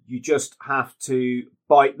you just have to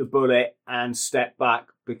bite the bullet and step back,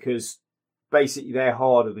 because basically they're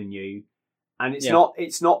harder than you. And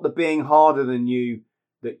it's not the being harder than you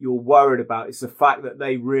that you're worried about. It's the fact that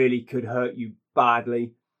they really could hurt you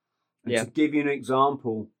badly. And to give you an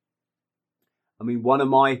example, I mean, one of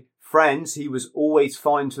my friends, he was always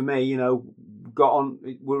fine to me, you know, got on,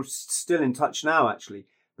 we're still in touch now actually.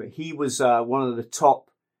 But he was one of the top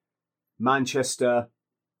Manchester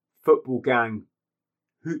football gang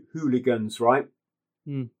hooligans, right?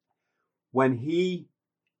 Mm. When he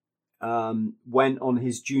went on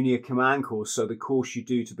his junior command course, so the course you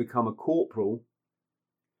do to become a corporal,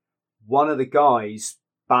 one of the guys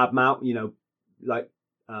badmouthed, you know,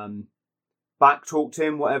 backtalked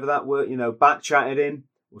him, whatever that word, you know, backchatted him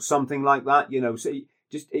or something like that, you know. So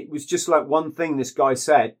it was just like one thing this guy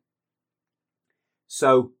said.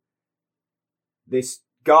 So this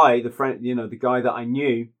guy, the friend, you know, the guy that I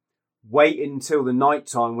knew, waited until the night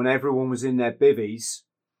time when everyone was in their bivvies.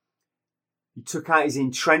 He took out his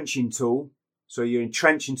entrenching tool. So your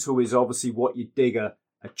entrenching tool is obviously what you dig a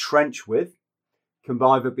trench with. Can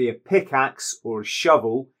either be a pickaxe or a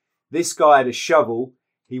shovel. This guy had a shovel.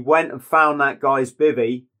 He went and found that guy's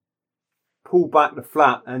bivvy, pulled back the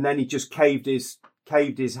flap, and then he just caved his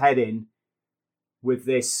head in with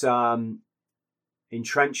this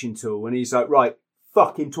entrenching tool. And he's like, right,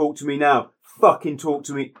 fucking talk to me now. Fucking talk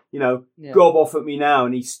to me, you know, gob off at me now.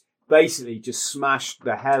 And he's basically just smashed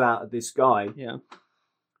the hell out of this guy. Yeah.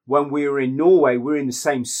 When we were in Norway, we were in the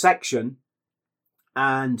same section,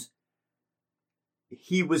 and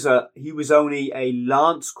he was only a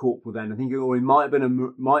lance corporal then. I think, or he might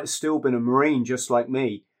have still been a Marine just like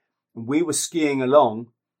me. And we were skiing along,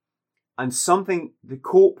 and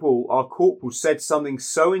our corporal said something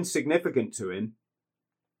so insignificant to him.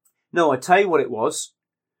 No, I tell you what it was.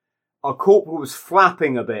 our corporal was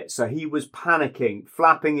flapping a bit, so he was panicking.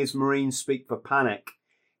 Flapping is Marine speak for panic.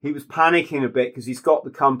 He was panicking a bit because he's got the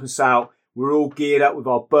compass out. We're all geared up with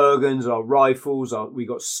our Bergens, our rifles, we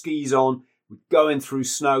got skis on. We're going through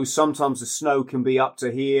snow. Sometimes the snow can be up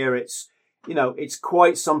to here. It's, you know, it's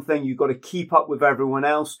quite something. You've got to keep up with everyone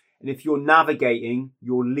else. And if you're navigating,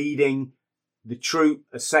 you're leading the troop,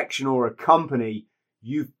 a section or a company,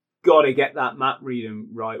 you've got to get that map reading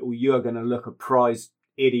right, or you're going to look a prize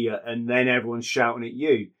idiot, and then everyone's shouting at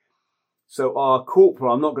you. So our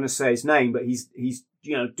corporal, I'm not going to say his name, but he's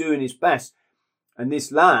you know, doing his best. And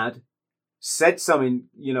this lad said something,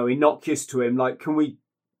 you know, innocuous to him, like, can we,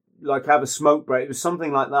 like, have a smoke break? It was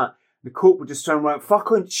something like that. The corporal just turned around,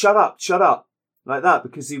 fucking shut up, like that,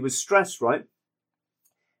 because he was stressed, right?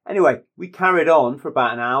 Anyway, we carried on for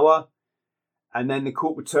about an hour. And then the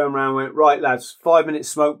corporal turned around and went, right, lads, 5-minute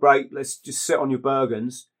smoke break. Let's just sit on your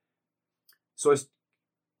Bergens. So I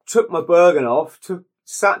took my Bergen off,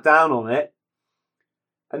 sat down on it.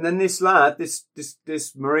 And then this lad, this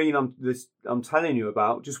Marine I'm telling you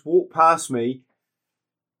about, just walked past me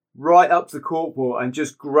right up to the corporal and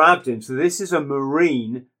just grabbed him. So this is a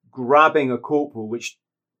Marine grabbing a corporal, which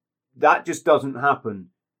that just doesn't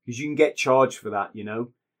happen because you can get charged for that, you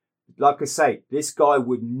know. Like I say, this guy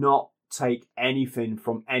would not take anything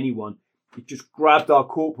from anyone. He just grabbed our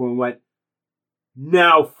corporal and went,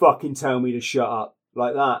 now fucking tell me to shut up,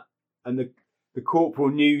 like that. And the corporal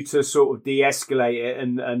knew to sort of de-escalate it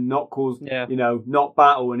and not cause, you know, not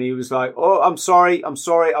battle. And he was like, oh, I'm sorry. I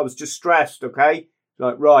was just stressed. Okay.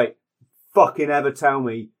 Like, right. Fucking ever tell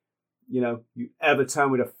me, you know, you ever tell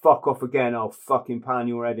me to fuck off again, I'll fucking pan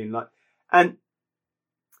your head in. Like, and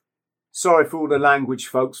sorry for all the language,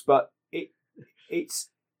 folks, but it's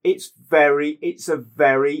a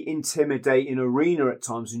very intimidating arena at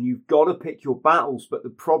times, and you've got to pick your battles. But the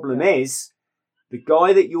problem is, the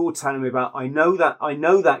guy that you're telling me about, I know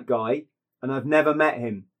that guy, and I've never met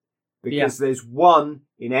him because there's one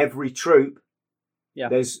in every troop. Yeah.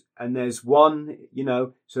 There's one, you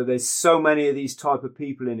know, so there's so many of these type of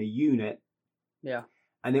people in a unit. Yeah.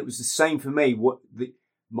 And it was the same for me.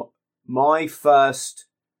 My first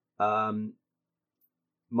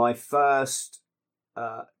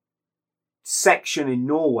section in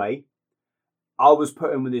Norway, I was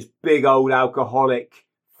put in with this big old alcoholic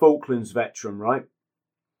Falklands veteran, right?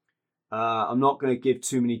 I'm not going to give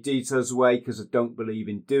too many details away because I don't believe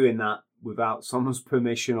in doing that without someone's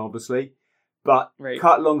permission, obviously. But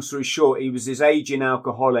cut long story short, he was this aging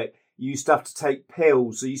alcoholic. He used to have to take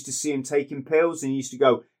pills. I used to see him taking pills and he used to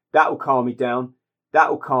go, that'll calm me down.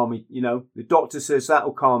 That'll calm me, you know. The doctor says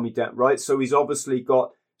that'll calm me down, right? So he's obviously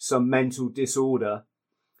got some mental disorder.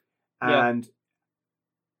 And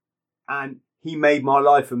he made my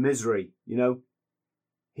life a misery, you know.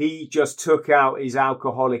 He just took out his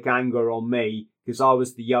alcoholic anger on me because I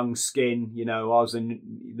was the young skin, you know, I was the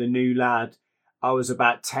new lad. I was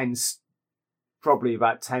probably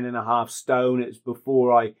about 10 and a half stone. It was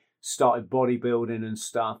before I started bodybuilding and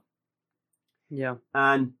stuff. Yeah.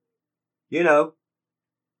 And, you know,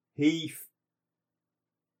 he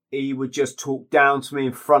would just talk down to me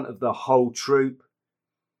in front of the whole troop.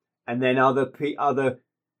 And then other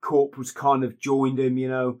corporals kind of joined him, you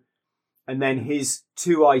know. And then his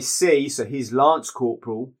 2IC, so his lance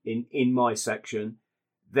corporal in my section,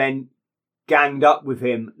 then ganged up with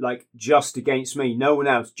him, like just against me. No one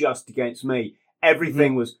else, just against me.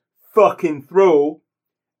 Everything was fucking through.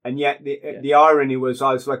 And yet the irony was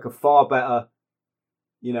I was like a far better,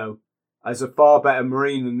 you know, as a far better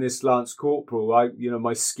Marine than this lance corporal.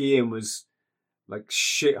 My skiing was like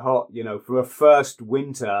shit hot, you know. For a first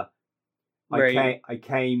winter, I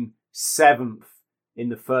came 7th in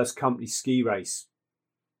the first company ski race.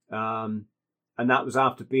 And that was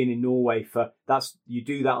after being in Norway you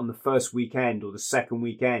do that on the first weekend or the second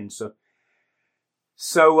weekend. So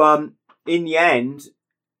in the end,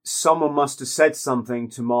 someone must have said something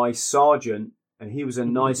to my sergeant, and he was a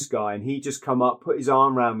nice guy, and he just come up, put his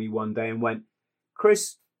arm around me one day and went,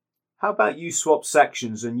 Chris, how about you swap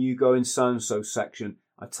sections and you go in so-and-so section?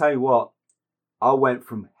 I tell you what, I went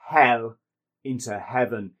from hell into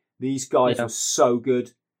heaven. These guys were so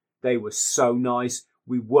good. They were so nice.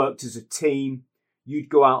 We worked as a team. You'd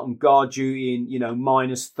go out on guard duty in, you know,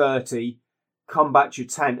 -30, come back to your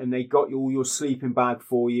tent, and they got all your sleeping bag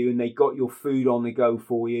for you, and they got your food on the go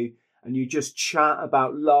for you, and you just chat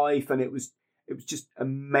about life, and it was just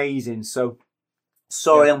amazing. So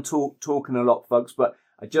sorry, I'm talking a lot, folks, but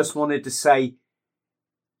I just wanted to say,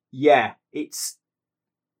 it's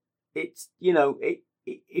you know,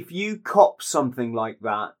 if you cop something like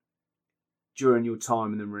that during your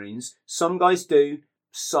time in the Marines, some guys do,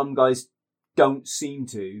 some guys don't seem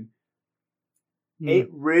to, it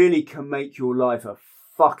really can make your life a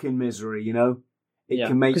fucking misery, you know? It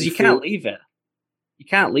can make because you can't leave it. You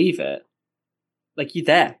can't leave it. Like, you're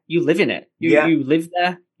there. You live in it. You live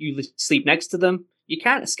there. You sleep next to them. You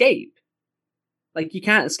can't escape. Like, you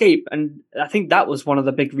can't escape. And I think that was one of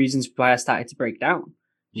the big reasons why I started to break down.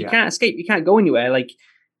 You can't escape. You can't go anywhere. Like,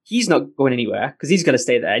 he's not going anywhere because he's got to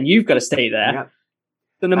stay there and you've got to stay there. Yeah.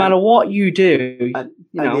 So no matter what you do, and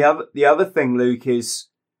the other thing, Luke, is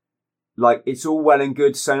like, it's all well and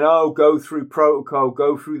good saying, "Oh, go through protocol,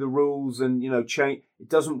 go through the rules, and change." It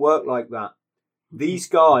doesn't work like that. These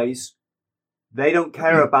guys, they don't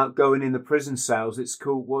care about going in the prison cells. It's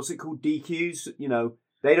called, what's it called, DQs?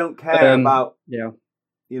 They don't care about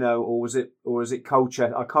or is it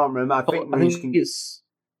Colchester? I can't remember. I think is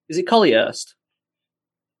it Collyhurst?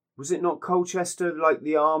 Was it not Colchester, like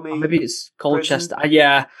the army? Maybe it's Colchester.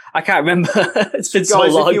 Yeah, I can't remember. It's been so long.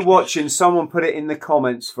 Guys, if you're watching, someone put it in the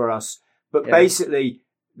comments for us. But basically,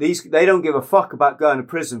 they don't give a fuck about going to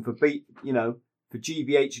prison for for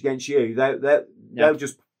GBH against you. They'll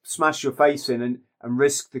just smash your face in and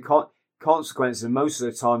risk the consequences. And most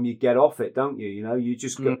of the time, you get off it, don't you? You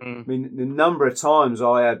just. I mean, the number of times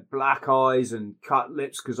I had black eyes and cut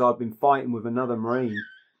lips because I've been fighting with another Marine,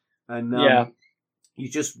 and you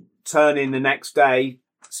just turn in the next day,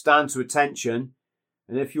 stand to attention,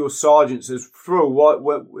 and if your sergeant says, "Through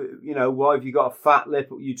why have you got a fat lip?"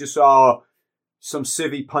 You just some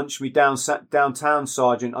civvy punched me downtown,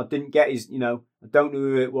 sergeant. I didn't get his, I don't know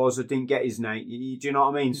who it was. I didn't get his name. Do you know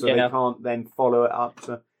what I mean? So they can't then follow it up.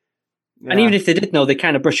 So, and even if they did know, they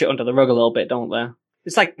kind of brush it under the rug a little bit, don't they?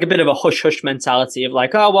 It's like a bit of a hush hush mentality of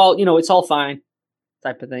like, oh well, it's all fine,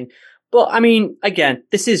 type of thing. But I mean, again,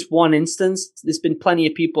 this is one instance. There's been plenty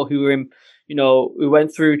of people who were who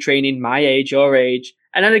went through training my age, your age,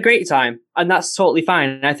 and had a great time, and that's totally fine.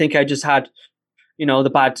 And I think I just had,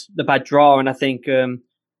 the bad draw, and I think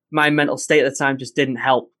my mental state at the time just didn't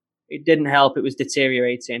help. It didn't help. It was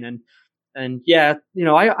deteriorating, and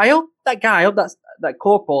I hope that guy, I hope that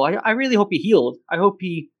corporal, I really hope he healed. I hope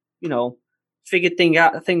he, figured things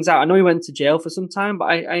out. I know he went to jail for some time, but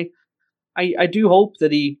I do hope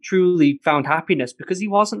that he truly found happiness, because he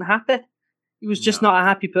wasn't happy. He was just not a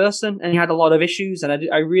happy person, and he had a lot of issues. And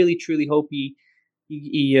I really, truly hope he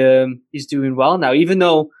is doing well now, even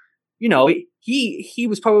though, he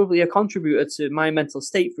was probably a contributor to my mental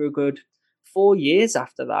state for a good 4 years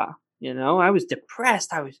after that. I was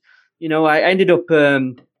depressed. I ended up,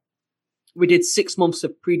 we did 6 months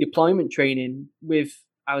of pre-deployment training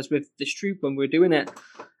I was with this troop when we were doing it.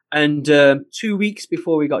 And 2 weeks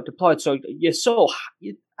before we got deployed, so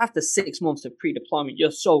after 6 months of pre-deployment,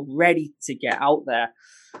 you're so ready to get out there.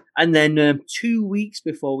 And then 2 weeks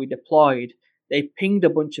before we deployed, they pinged a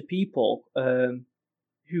bunch of people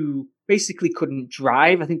who basically couldn't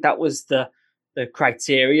drive. I think that was the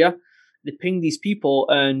criteria. They pinged these people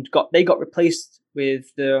and they got replaced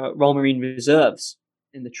with the Royal Marine Reserves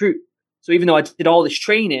in the troop. So even though I did all this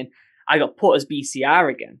training, I got put as BCR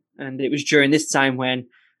again. And it was during this time when,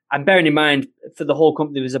 and bearing in mind, for the whole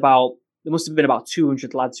company, there must have been about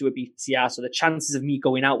 200 lads who were BCR, so the chances of me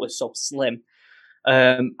going out was so slim.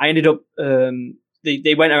 I ended up,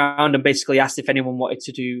 they went around and basically asked if anyone wanted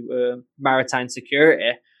to do maritime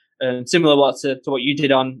security, similar to what you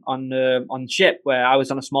did on ship, where I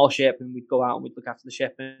was on a small ship and we'd go out and we'd look after the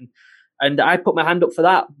ship. And I put my hand up for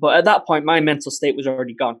that. But at that point, my mental state was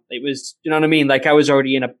already gone. It was, you know what I mean? Like, I was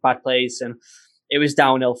already in a bad place, and it was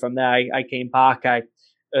downhill from there. I came back. I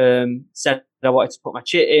said I wanted to put my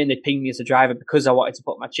chit in. They pinged me as a driver because I wanted to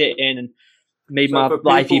put my chit in, and made my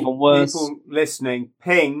life even worse. People listening,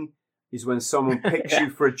 ping is when someone picks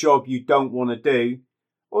you for a job you don't want to do,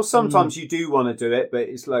 or sometimes you do want to do it, but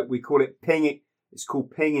it's like, we call it pinging. It's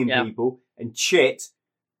called pinging people. And chit,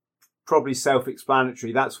 probably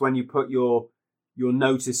self-explanatory. That's when you put your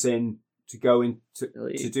notice in to go in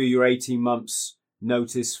to do your 18 months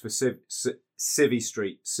notice for Civvy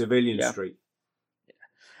Street, Civilian Street.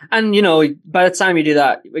 And, by the time you do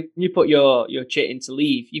that, when you put your chit in to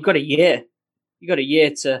leave, you've got a year. You got a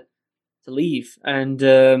year to leave. And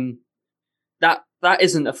that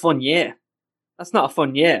isn't a fun year. That's not a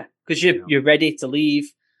fun year, because you're ready to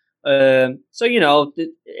leave. So,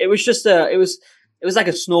 it was just it was like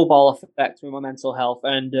a snowball effect with my mental health.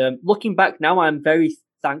 And looking back now, I'm very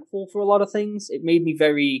thankful for a lot of things. It made me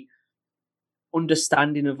very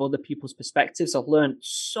understanding of other people's perspectives. I've learned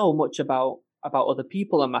so much about other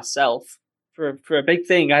people and myself. For a big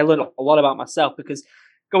thing, I learned a lot about myself, because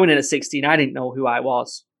going in at 16, I didn't know who I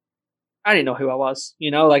was. I didn't know who I was,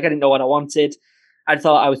 I didn't know what I wanted. I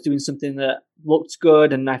thought I was doing something that looked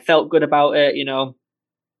good and I felt good about it,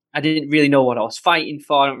 I didn't really know what I was fighting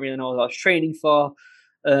for. I don't really know what I was training for.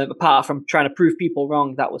 Apart from trying to prove people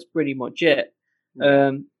wrong, that was pretty much it.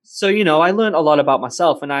 So, I learned a lot about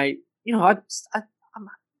myself, and I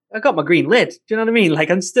got my green lid. Do you know what I mean?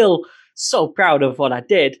 Like, I'm still so proud of what I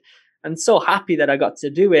did and so happy that I got to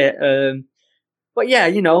do it. But yeah,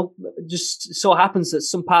 just so happens that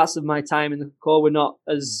some parts of my time in the Corps were not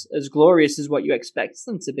as glorious as what you expect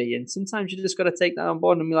them to be. And sometimes you just got to take that on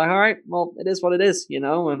board and be like, all right, well, it is what it is,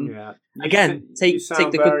 and again, take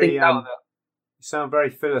the good things out of it. You sound very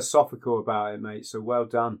philosophical about it, mate. So well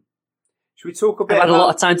done. Should we talk a bit? I've had a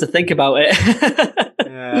lot of time to think about it.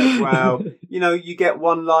 Yeah, well, you get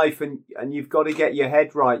one life, and you've got to get your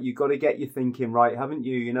head right. You've got to get your thinking right, haven't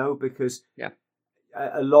you? Because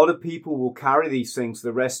a lot of people will carry these things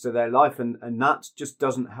the rest of their life, and that just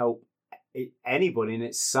doesn't help anybody, and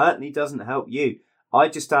it certainly doesn't help you. I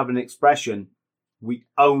just have an expression: we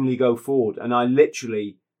only go forward, and I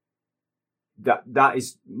literally that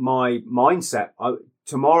is my mindset.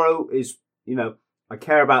 Tomorrow is, I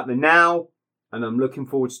care about the now, and I'm looking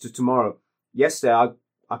forward to tomorrow. Yesterday,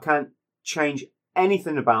 I can't change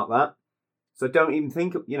anything about that. So I don't even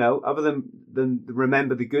think, other than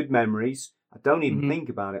remember the good memories, I don't even think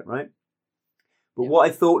about it, right? But what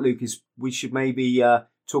I thought, Luke, is we should maybe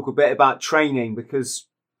talk a bit about training, because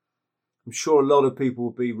I'm sure a lot of people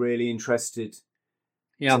will be really interested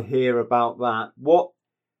to hear about that. What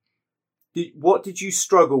did you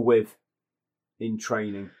struggle with in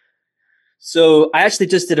training? So I actually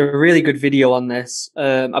just did a really good video on this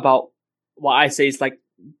about what I say is like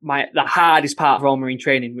the hardest part of Royal Marine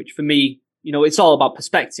training, which for me, it's all about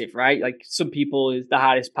perspective, right? Like some people, the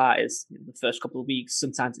hardest part is the first couple of weeks.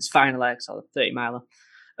 Sometimes it's final X or the 30 miler.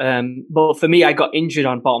 But for me, I got injured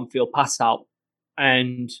on bottom field pass out,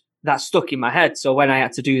 and that stuck in my head. So when I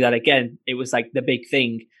had to do that again, it was like the big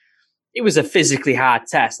thing. It was a physically hard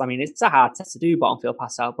test. I mean, it's a hard test to do bottom field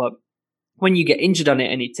pass out, but when you get injured on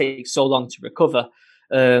it and it takes so long to recover,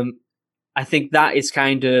 I think that is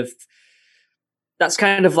kind of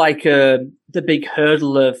like the big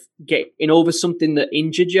hurdle of getting over something that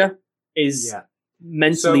injured you is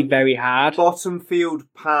mentally very hard. Bottom field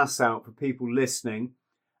pass out, for people listening.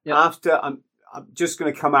 Yep. After I'm just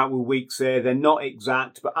going to come out with weeks here. They're not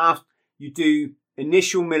exact, but after you do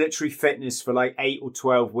initial military fitness for like 8 or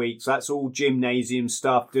 12 weeks, that's all gymnasium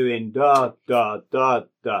stuff, doing da da da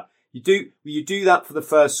da. You do that for the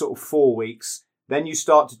first sort of 4 weeks. Then you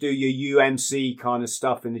start to do your UMC kind of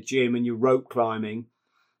stuff in the gym and your rope climbing.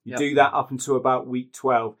 You do that up until about week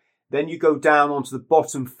 12. Then you go down onto the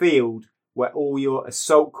bottom field where all your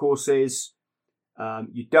assault course is.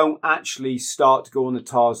 You don't actually start to go on the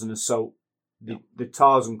Tarzan assault, the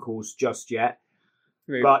Tarzan course just yet.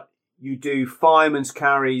 Really? But you do fireman's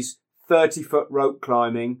carries, 30-foot rope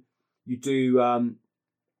climbing. You do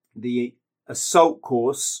the assault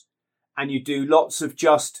course, and you do lots of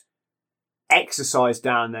just exercise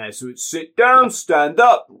down there. So it's sit down, stand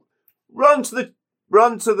up, run to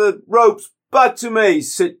the ropes, back to me,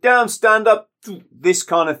 sit down, stand up, this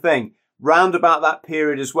kind of thing. Round about that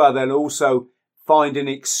period as well, they'll also find an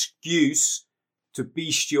excuse to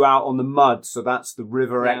beast you out on the mud. So that's the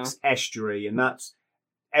River Exe estuary, and that's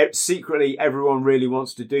secretly everyone really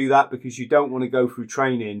wants to do that because you don't want to go through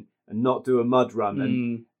training and not do a mud run.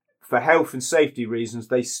 And for health and safety reasons,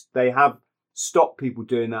 they have stopped people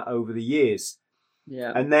doing that over the years.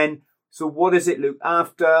 Yeah. And then, so what is it, Luke?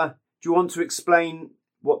 After, do you want to explain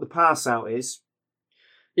what the pass out is?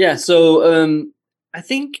 Yeah. So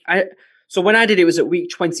so when I did it was at week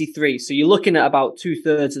 23. So you're looking at about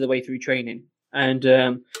 2/3 of the way through training, and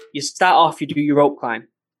you start off. You do your rope climb.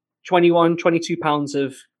 21, 22 pounds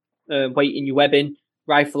of weight in your webbing,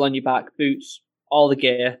 rifle on your back, boots, all the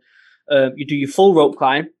gear. You do your full rope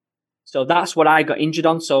climb. So that's what I got injured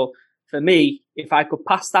on. So for me, if I could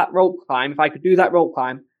pass that rope climb, if I could do that rope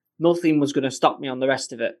climb, nothing was going to stop me on the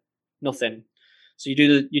rest of it. Nothing. So you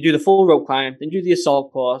do the full rope climb, then do the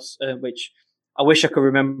assault course, which I wish I could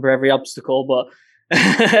remember every obstacle, but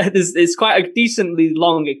it's quite a decently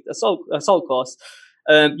long assault course.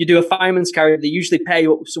 You do a fireman's carry. They usually pair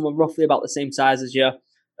you up with someone roughly about the same size as you.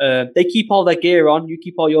 They keep all their gear on. You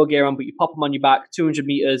keep all your gear on, but you pop them on your back 200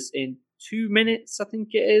 meters in 2 minutes, I think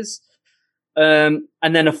it is. And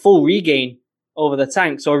then a full regain over the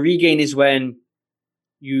tank. So a regain is when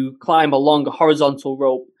you climb along a horizontal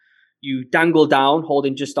rope. You dangle down,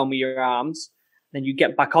 holding just on with your arms. Then you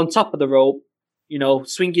get back on top of the rope,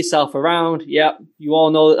 swing yourself around. Yeah, you all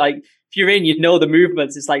know, like, if you're in, you know the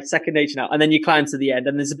movements. It's like second nature now. And then you climb to the end,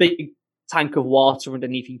 and there's a big tank of water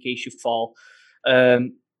underneath in case you fall. Why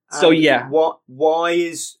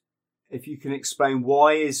is, if you can explain,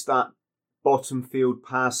 why is that bottom field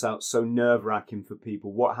pass out so nerve-wracking for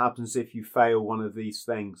people? What happens if you fail one of these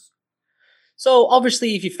things? So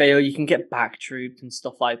obviously, if you fail, you can get back trooped and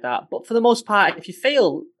stuff like that. But for the most part, if you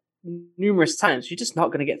fail numerous times, you're just not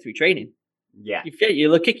going to get through training. Yeah. If you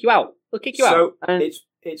fail, they'll kick you out. They'll kick you out. So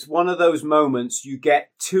it's one of those moments you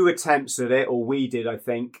get 2 attempts at it, or we did, I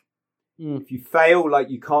think. If you fail,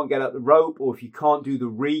 like you can't get up the rope, or if you can't do the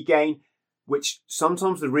regain, which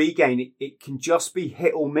sometimes the regain, it can just be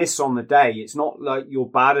hit or miss on the day. It's not like you're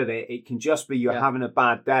bad at it. It can just be you're having a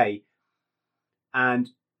bad day. And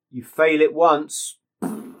you fail it once,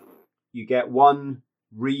 you get 1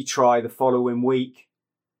 retry the following week.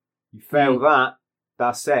 You fail that,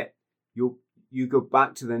 that's it. You go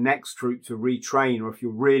back to the next troop to retrain, or if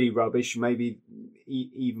you're really rubbish, maybe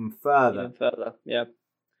even further. Even further, yeah.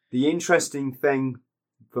 The interesting thing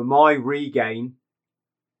for my regain,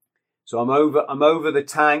 so I'm over the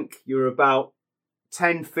tank. You're about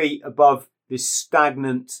 10 feet above this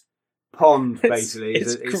stagnant pond, basically.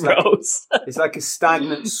 It's gross. It's like a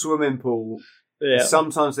stagnant swimming pool. Yeah.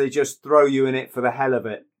 Sometimes they just throw you in it for the hell of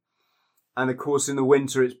it. And of course, in the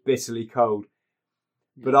winter, it's bitterly cold.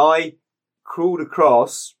 But I crawled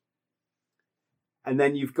across, and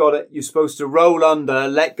then you're supposed to roll under,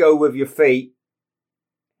 let go with your feet.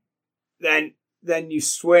 Then you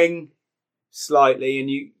swing slightly, and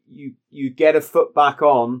you get a foot back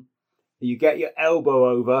on, you get your elbow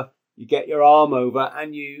over, you get your arm over,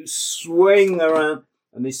 and you swing around.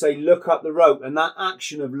 And they say, look up the rope. And that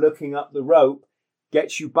action of looking up the rope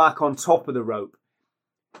gets you back on top of the rope.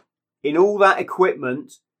 In all that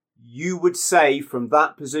equipment, you would say from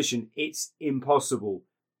that position, it's impossible,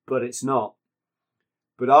 but it's not.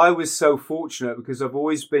 But I was so fortunate because I've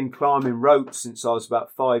always been climbing ropes since I was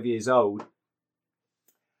about 5 years old.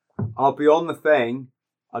 I'd be on the thing,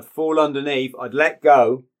 I'd fall underneath, I'd let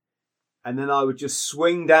go, and then I would just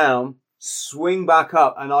swing down, swing back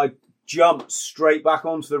up, and I'd jump straight back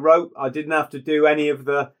onto the rope. I didn't have to do any of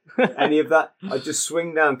that. I'd just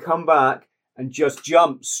swing down, come back, and just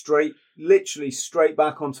jump literally straight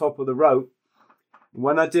back on top of the rope.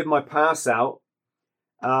 When I did my pass out,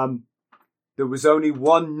 there was only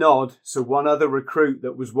one nod, so one other recruit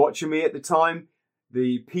that was watching me at the time.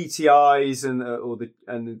 The PTIs and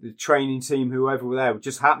the training team, whoever were there,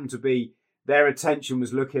 just happened to be, their attention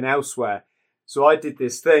was looking elsewhere. So I did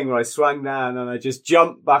this thing where I swung down and I just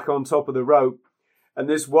jumped back on top of the rope, and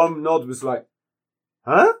this one nod was like,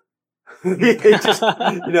 huh? It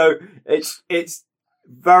just, it's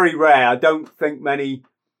very rare. I don't think many,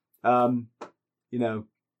 I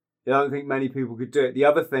don't think many people could do it. The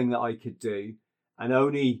other thing that I could do, and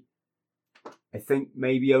I think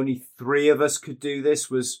maybe only 3 of us could do this,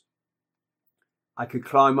 was I could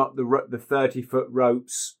climb up the 30-foot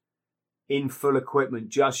ropes in full equipment,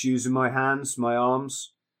 just using my hands, my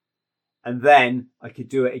arms. And then I could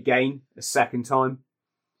do it again a second time.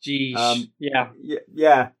 Jeez.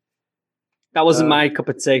 Yeah. That wasn't my cup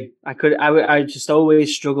of tea. I just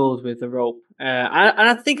always struggled with the rope. And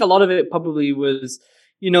I think a lot of it probably was,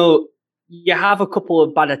 you have a couple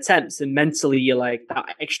of bad attempts and mentally you're like,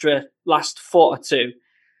 that extra last foot or 2,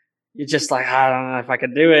 you're just like, I don't know if I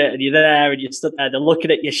can do it. And you're there and you stood there, they're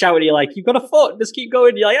looking at you, shouting, you're like, you've got a foot, just keep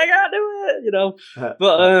going. You're like, I can't do it,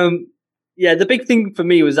 But the big thing for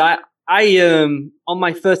me was I on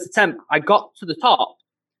my first attempt, I got to the top,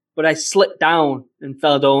 but I slipped down and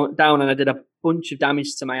fell down and I did a bunch of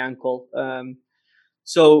damage to my ankle.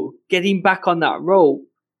 So getting back on that rope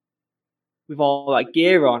with all that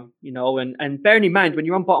gear on, and bearing in mind when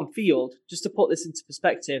you're on bottom field, just to put this into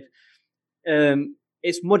perspective,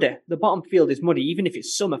 it's muddy. The bottom field is muddy, even if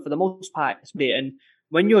it's summer. For the most part, it's muddy. And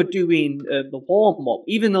when you're doing the warm up,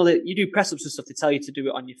 even though you do press ups and stuff, they tell you to do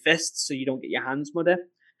it on your fists so you don't get your hands muddy.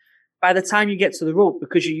 By the time you get to the rope,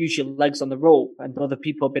 because you use your legs on the rope and other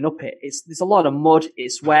people have been up it, there's a lot of mud.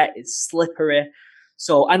 It's wet. It's slippery.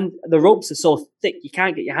 So, and the ropes are so thick, you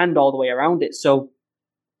can't get your hand all the way around it. So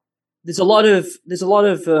there's a lot of,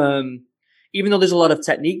 even though there's a lot of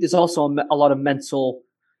technique, there's also a lot of mental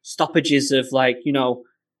stoppages of like,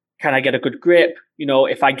 can I get a good grip?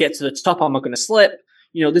 If I get to the top, am I going to slip?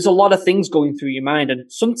 There's a lot of things going through your mind.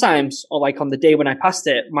 And sometimes, or like on the day when I passed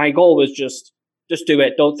it, my goal was just do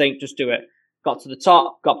it. Don't think, just do it. Got to the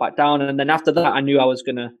top, got back down. And then after that, I knew I was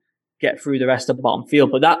going to get through the rest of the bottom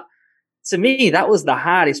field. But that, to me, that was the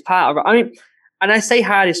hardest part of it. I mean, and I say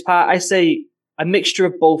hardest part, I say a mixture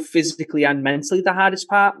of both physically and mentally the hardest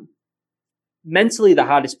part. Mentally, the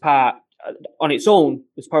hardest part on its own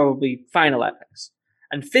was probably Final X.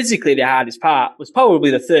 And physically, the hardest part was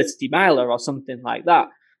probably the 30 miler or something like that.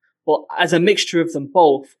 But as a mixture of them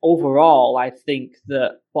both, overall, I think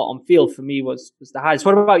that bottom field for me was the hardest.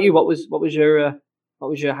 What about you? What was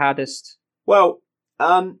your hardest? Well,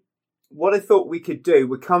 what I thought we could do,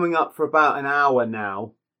 we're coming up for about an hour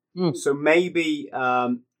now. So maybe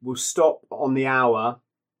we'll stop on the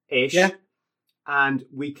hour-ish. Yeah. And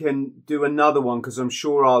we can do another one because I'm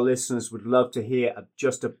sure our listeners would love to hear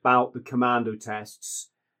just about the commando tests.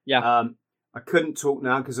 Yeah. I couldn't talk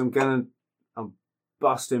now because I'm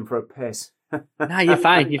busting for a piss. No, you're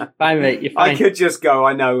fine. You're fine, mate. You're fine. I could just go.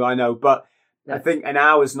 I know. But I think an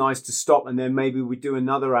hour is nice to stop, and then maybe we do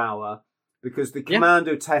another hour because the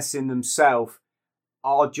commando tests in themselves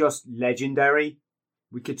are just legendary.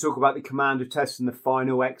 We could talk about the commando tests in the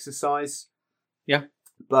final exercise. Yeah.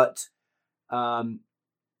 But the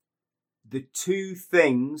two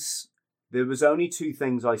things, there was only two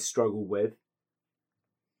things I struggled with.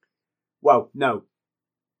 Well, no.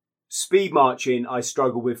 Speed marching, I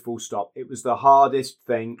struggled with full stop. It was the hardest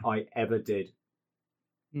thing I ever did.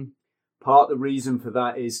 Part of the reason for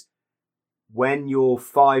that is when you're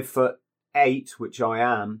 5'8", which I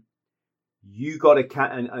am, you got to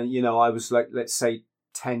and you know, I was like, let's say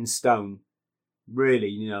 10 stone. Really,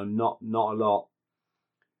 you know, not a lot.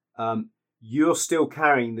 You're still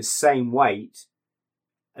carrying the same weight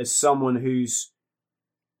as someone who's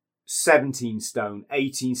 17 stone,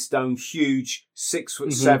 18 stone, huge,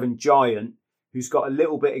 6'7" giant, who's got a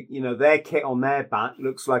little bit of, you know, their kit on their back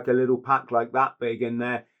looks like a little pack like that big, and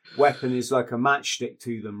their weapon is like a matchstick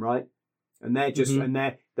to them, right? And they're just,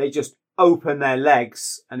 they just open their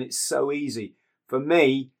legs, and it's so easy. For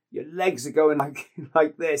me, your legs are going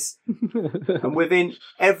like this. And within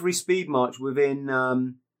every speed march, within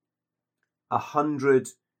 100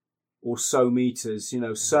 or so meters, you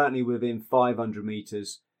know, certainly within 500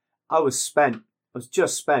 meters, I was spent. I was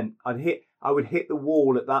just spent. I would hit the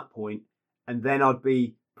wall at that point, and then I'd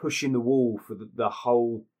be pushing the wall for the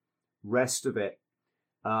whole rest of it.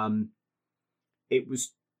 It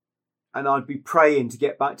was, and I'd be praying to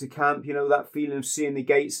get back to camp. You know, that feeling of seeing the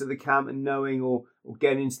gates of the camp and knowing, or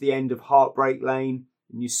getting into the end of Heartbreak Lane,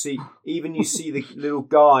 and you see the little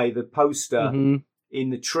guy, the poster in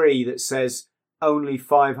the tree that says only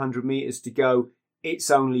 500 meters to go. It's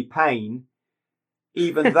only pain.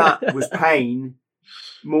 Even that was pain,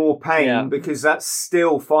 more pain, because that's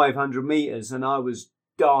still 500 meters, and I was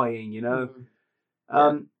dying, you know.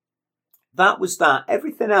 That was that.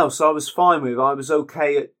 Everything else I was fine with. I was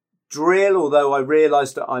okay at drill, although I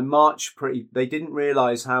realised that I marched they didn't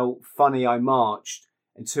realise how funny I marched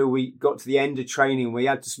until we got to the end of training. We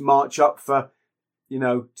had to march up for, you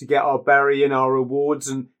know, to get our berry and our rewards,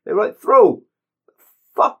 and they were like, "Throw,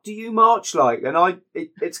 fuck do you march like?" And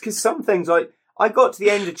it's because some things I got to the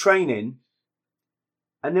end of training,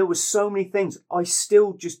 and there were so many things I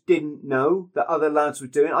still just didn't know that other lads were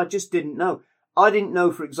doing. I just didn't know. I didn't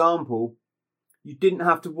know, for example, you didn't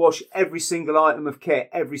have to wash every single item of kit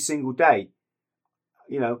every single day.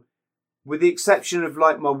 You know, with the exception of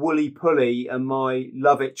like my woolly pulley and my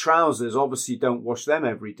Love It trousers, obviously don't wash them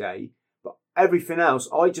every day. But everything else,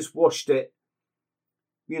 I just washed it,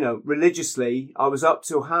 you know, religiously. I was up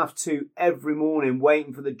till 2:30 every morning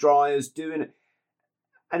waiting for the dryers, doing it.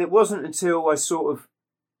 And it wasn't until I sort of,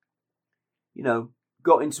 you know,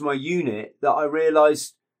 got into my unit that I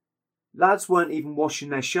realised lads weren't even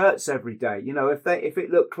washing their shirts every day. You know, if it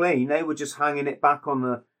looked clean, they were just hanging it back on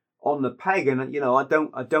the peg, and you know, I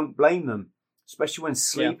don't blame them, especially when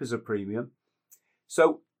sleep is a premium.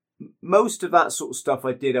 So most of that sort of stuff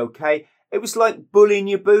I did okay. It was like bullying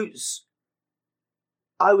your boots.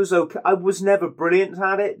 I was okay. I was never brilliant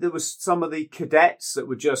at it. There was some of the cadets that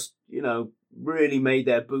were just, you know, really made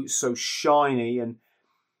their boots so shiny. And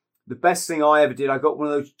the best thing I ever did, I got one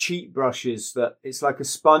of those cheat brushes that it's like a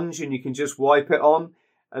sponge and you can just wipe it on.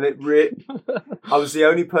 And I was the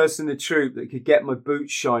only person in the troop that could get my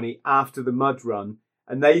boots shiny after the mud run.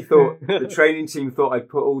 And they thought, the training team thought I'd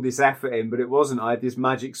put all this effort in, but it wasn't. I had this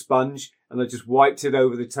magic sponge and I just wiped it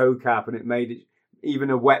over the toe cap, and it made it, even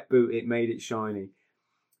a wet boot, it made it shiny.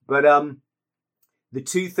 But the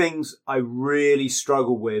two things I really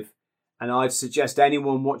struggle with, and I'd suggest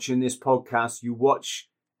anyone watching this podcast, you watch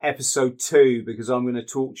episode 2, because I'm going to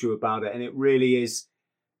talk to you about it. And it really is,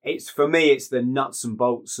 for me, it's the nuts and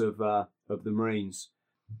bolts of the Marines.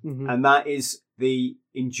 Mm-hmm. And that is the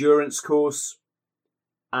endurance course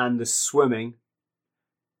and the swimming,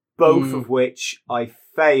 both of which I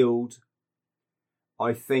failed,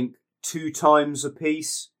 I think, 2 times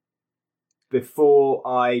apiece before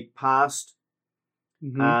I passed.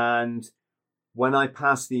 Mm-hmm. And when I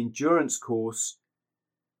passed the endurance course,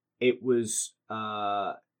 it was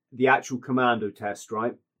the actual commando test,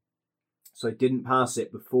 right? So I didn't pass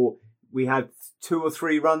it before. We had 2 or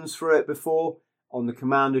 3 runs for it before. On the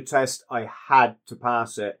commando test, I had to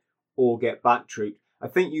pass it or get back trooped. I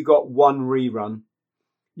think you got 1 rerun.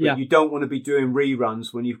 But you don't want to be doing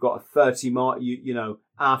reruns when you've got a 30 mile,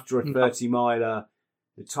 after a 30 miler,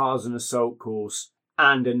 the Tarzan Assault course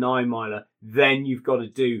and a 9 miler. Then you've got to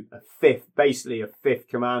do a 5th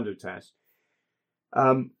commando test.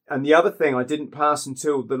 And the other thing I didn't pass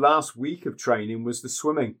until the last week of training was the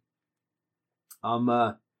swimming. When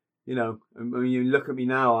you look at me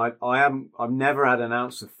now, I've never had an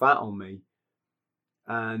ounce of fat on me.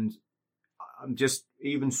 And I'm just,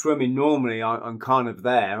 even swimming normally, I'm kind of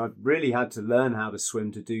there. I've really had to learn how to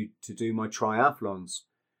swim to do my triathlons.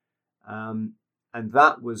 And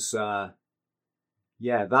that was, that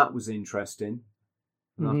was interesting.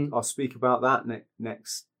 And I'll speak about that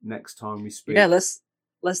next time we speak. Yeah, let's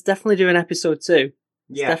definitely do an episode 2.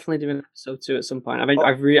 Definitely do an episode 2 at some point. I mean,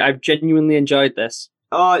 I've genuinely enjoyed this.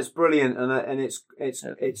 Oh, it's brilliant, and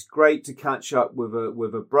it's great to catch up with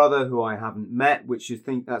a brother who I haven't met, which you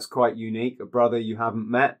think that's quite unique. A brother you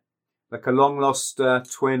haven't met, like a long lost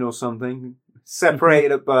twin or something,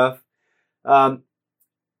 separated at birth.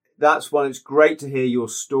 That's one. It's great to hear your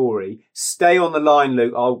story. Stay on the line,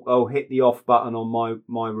 Luke. I'll hit the off button on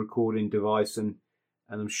my recording device, and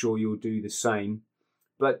I'm sure you'll do the same.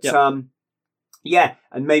 But and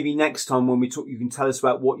maybe next time when we talk, you can tell us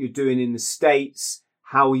about what you're doing in the States.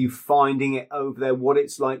 How are you finding it over there? What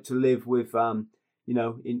it's like to live with, in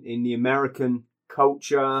the American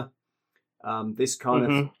culture, this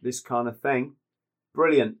kind of thing.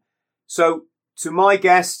 Brilliant. So to my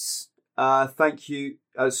guests, thank you.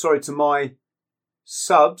 To my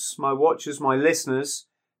subs, my watchers, my listeners,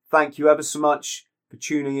 thank you ever so much for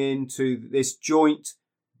tuning in to this joint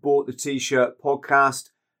Bought the T-Shirt podcast.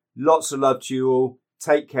 Lots of love to you all.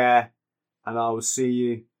 Take care, and I will see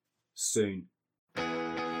you soon.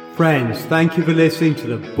 Friends, thank you for listening to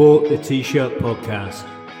the Bought the T-Shirt podcast.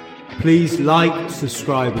 Please like,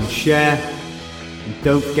 subscribe and share. And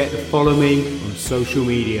don't forget to follow me on social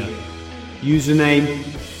media. Username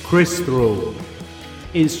Chris Thrall.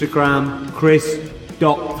 Instagram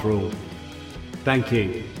Chris.Thrall. Thank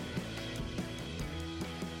you.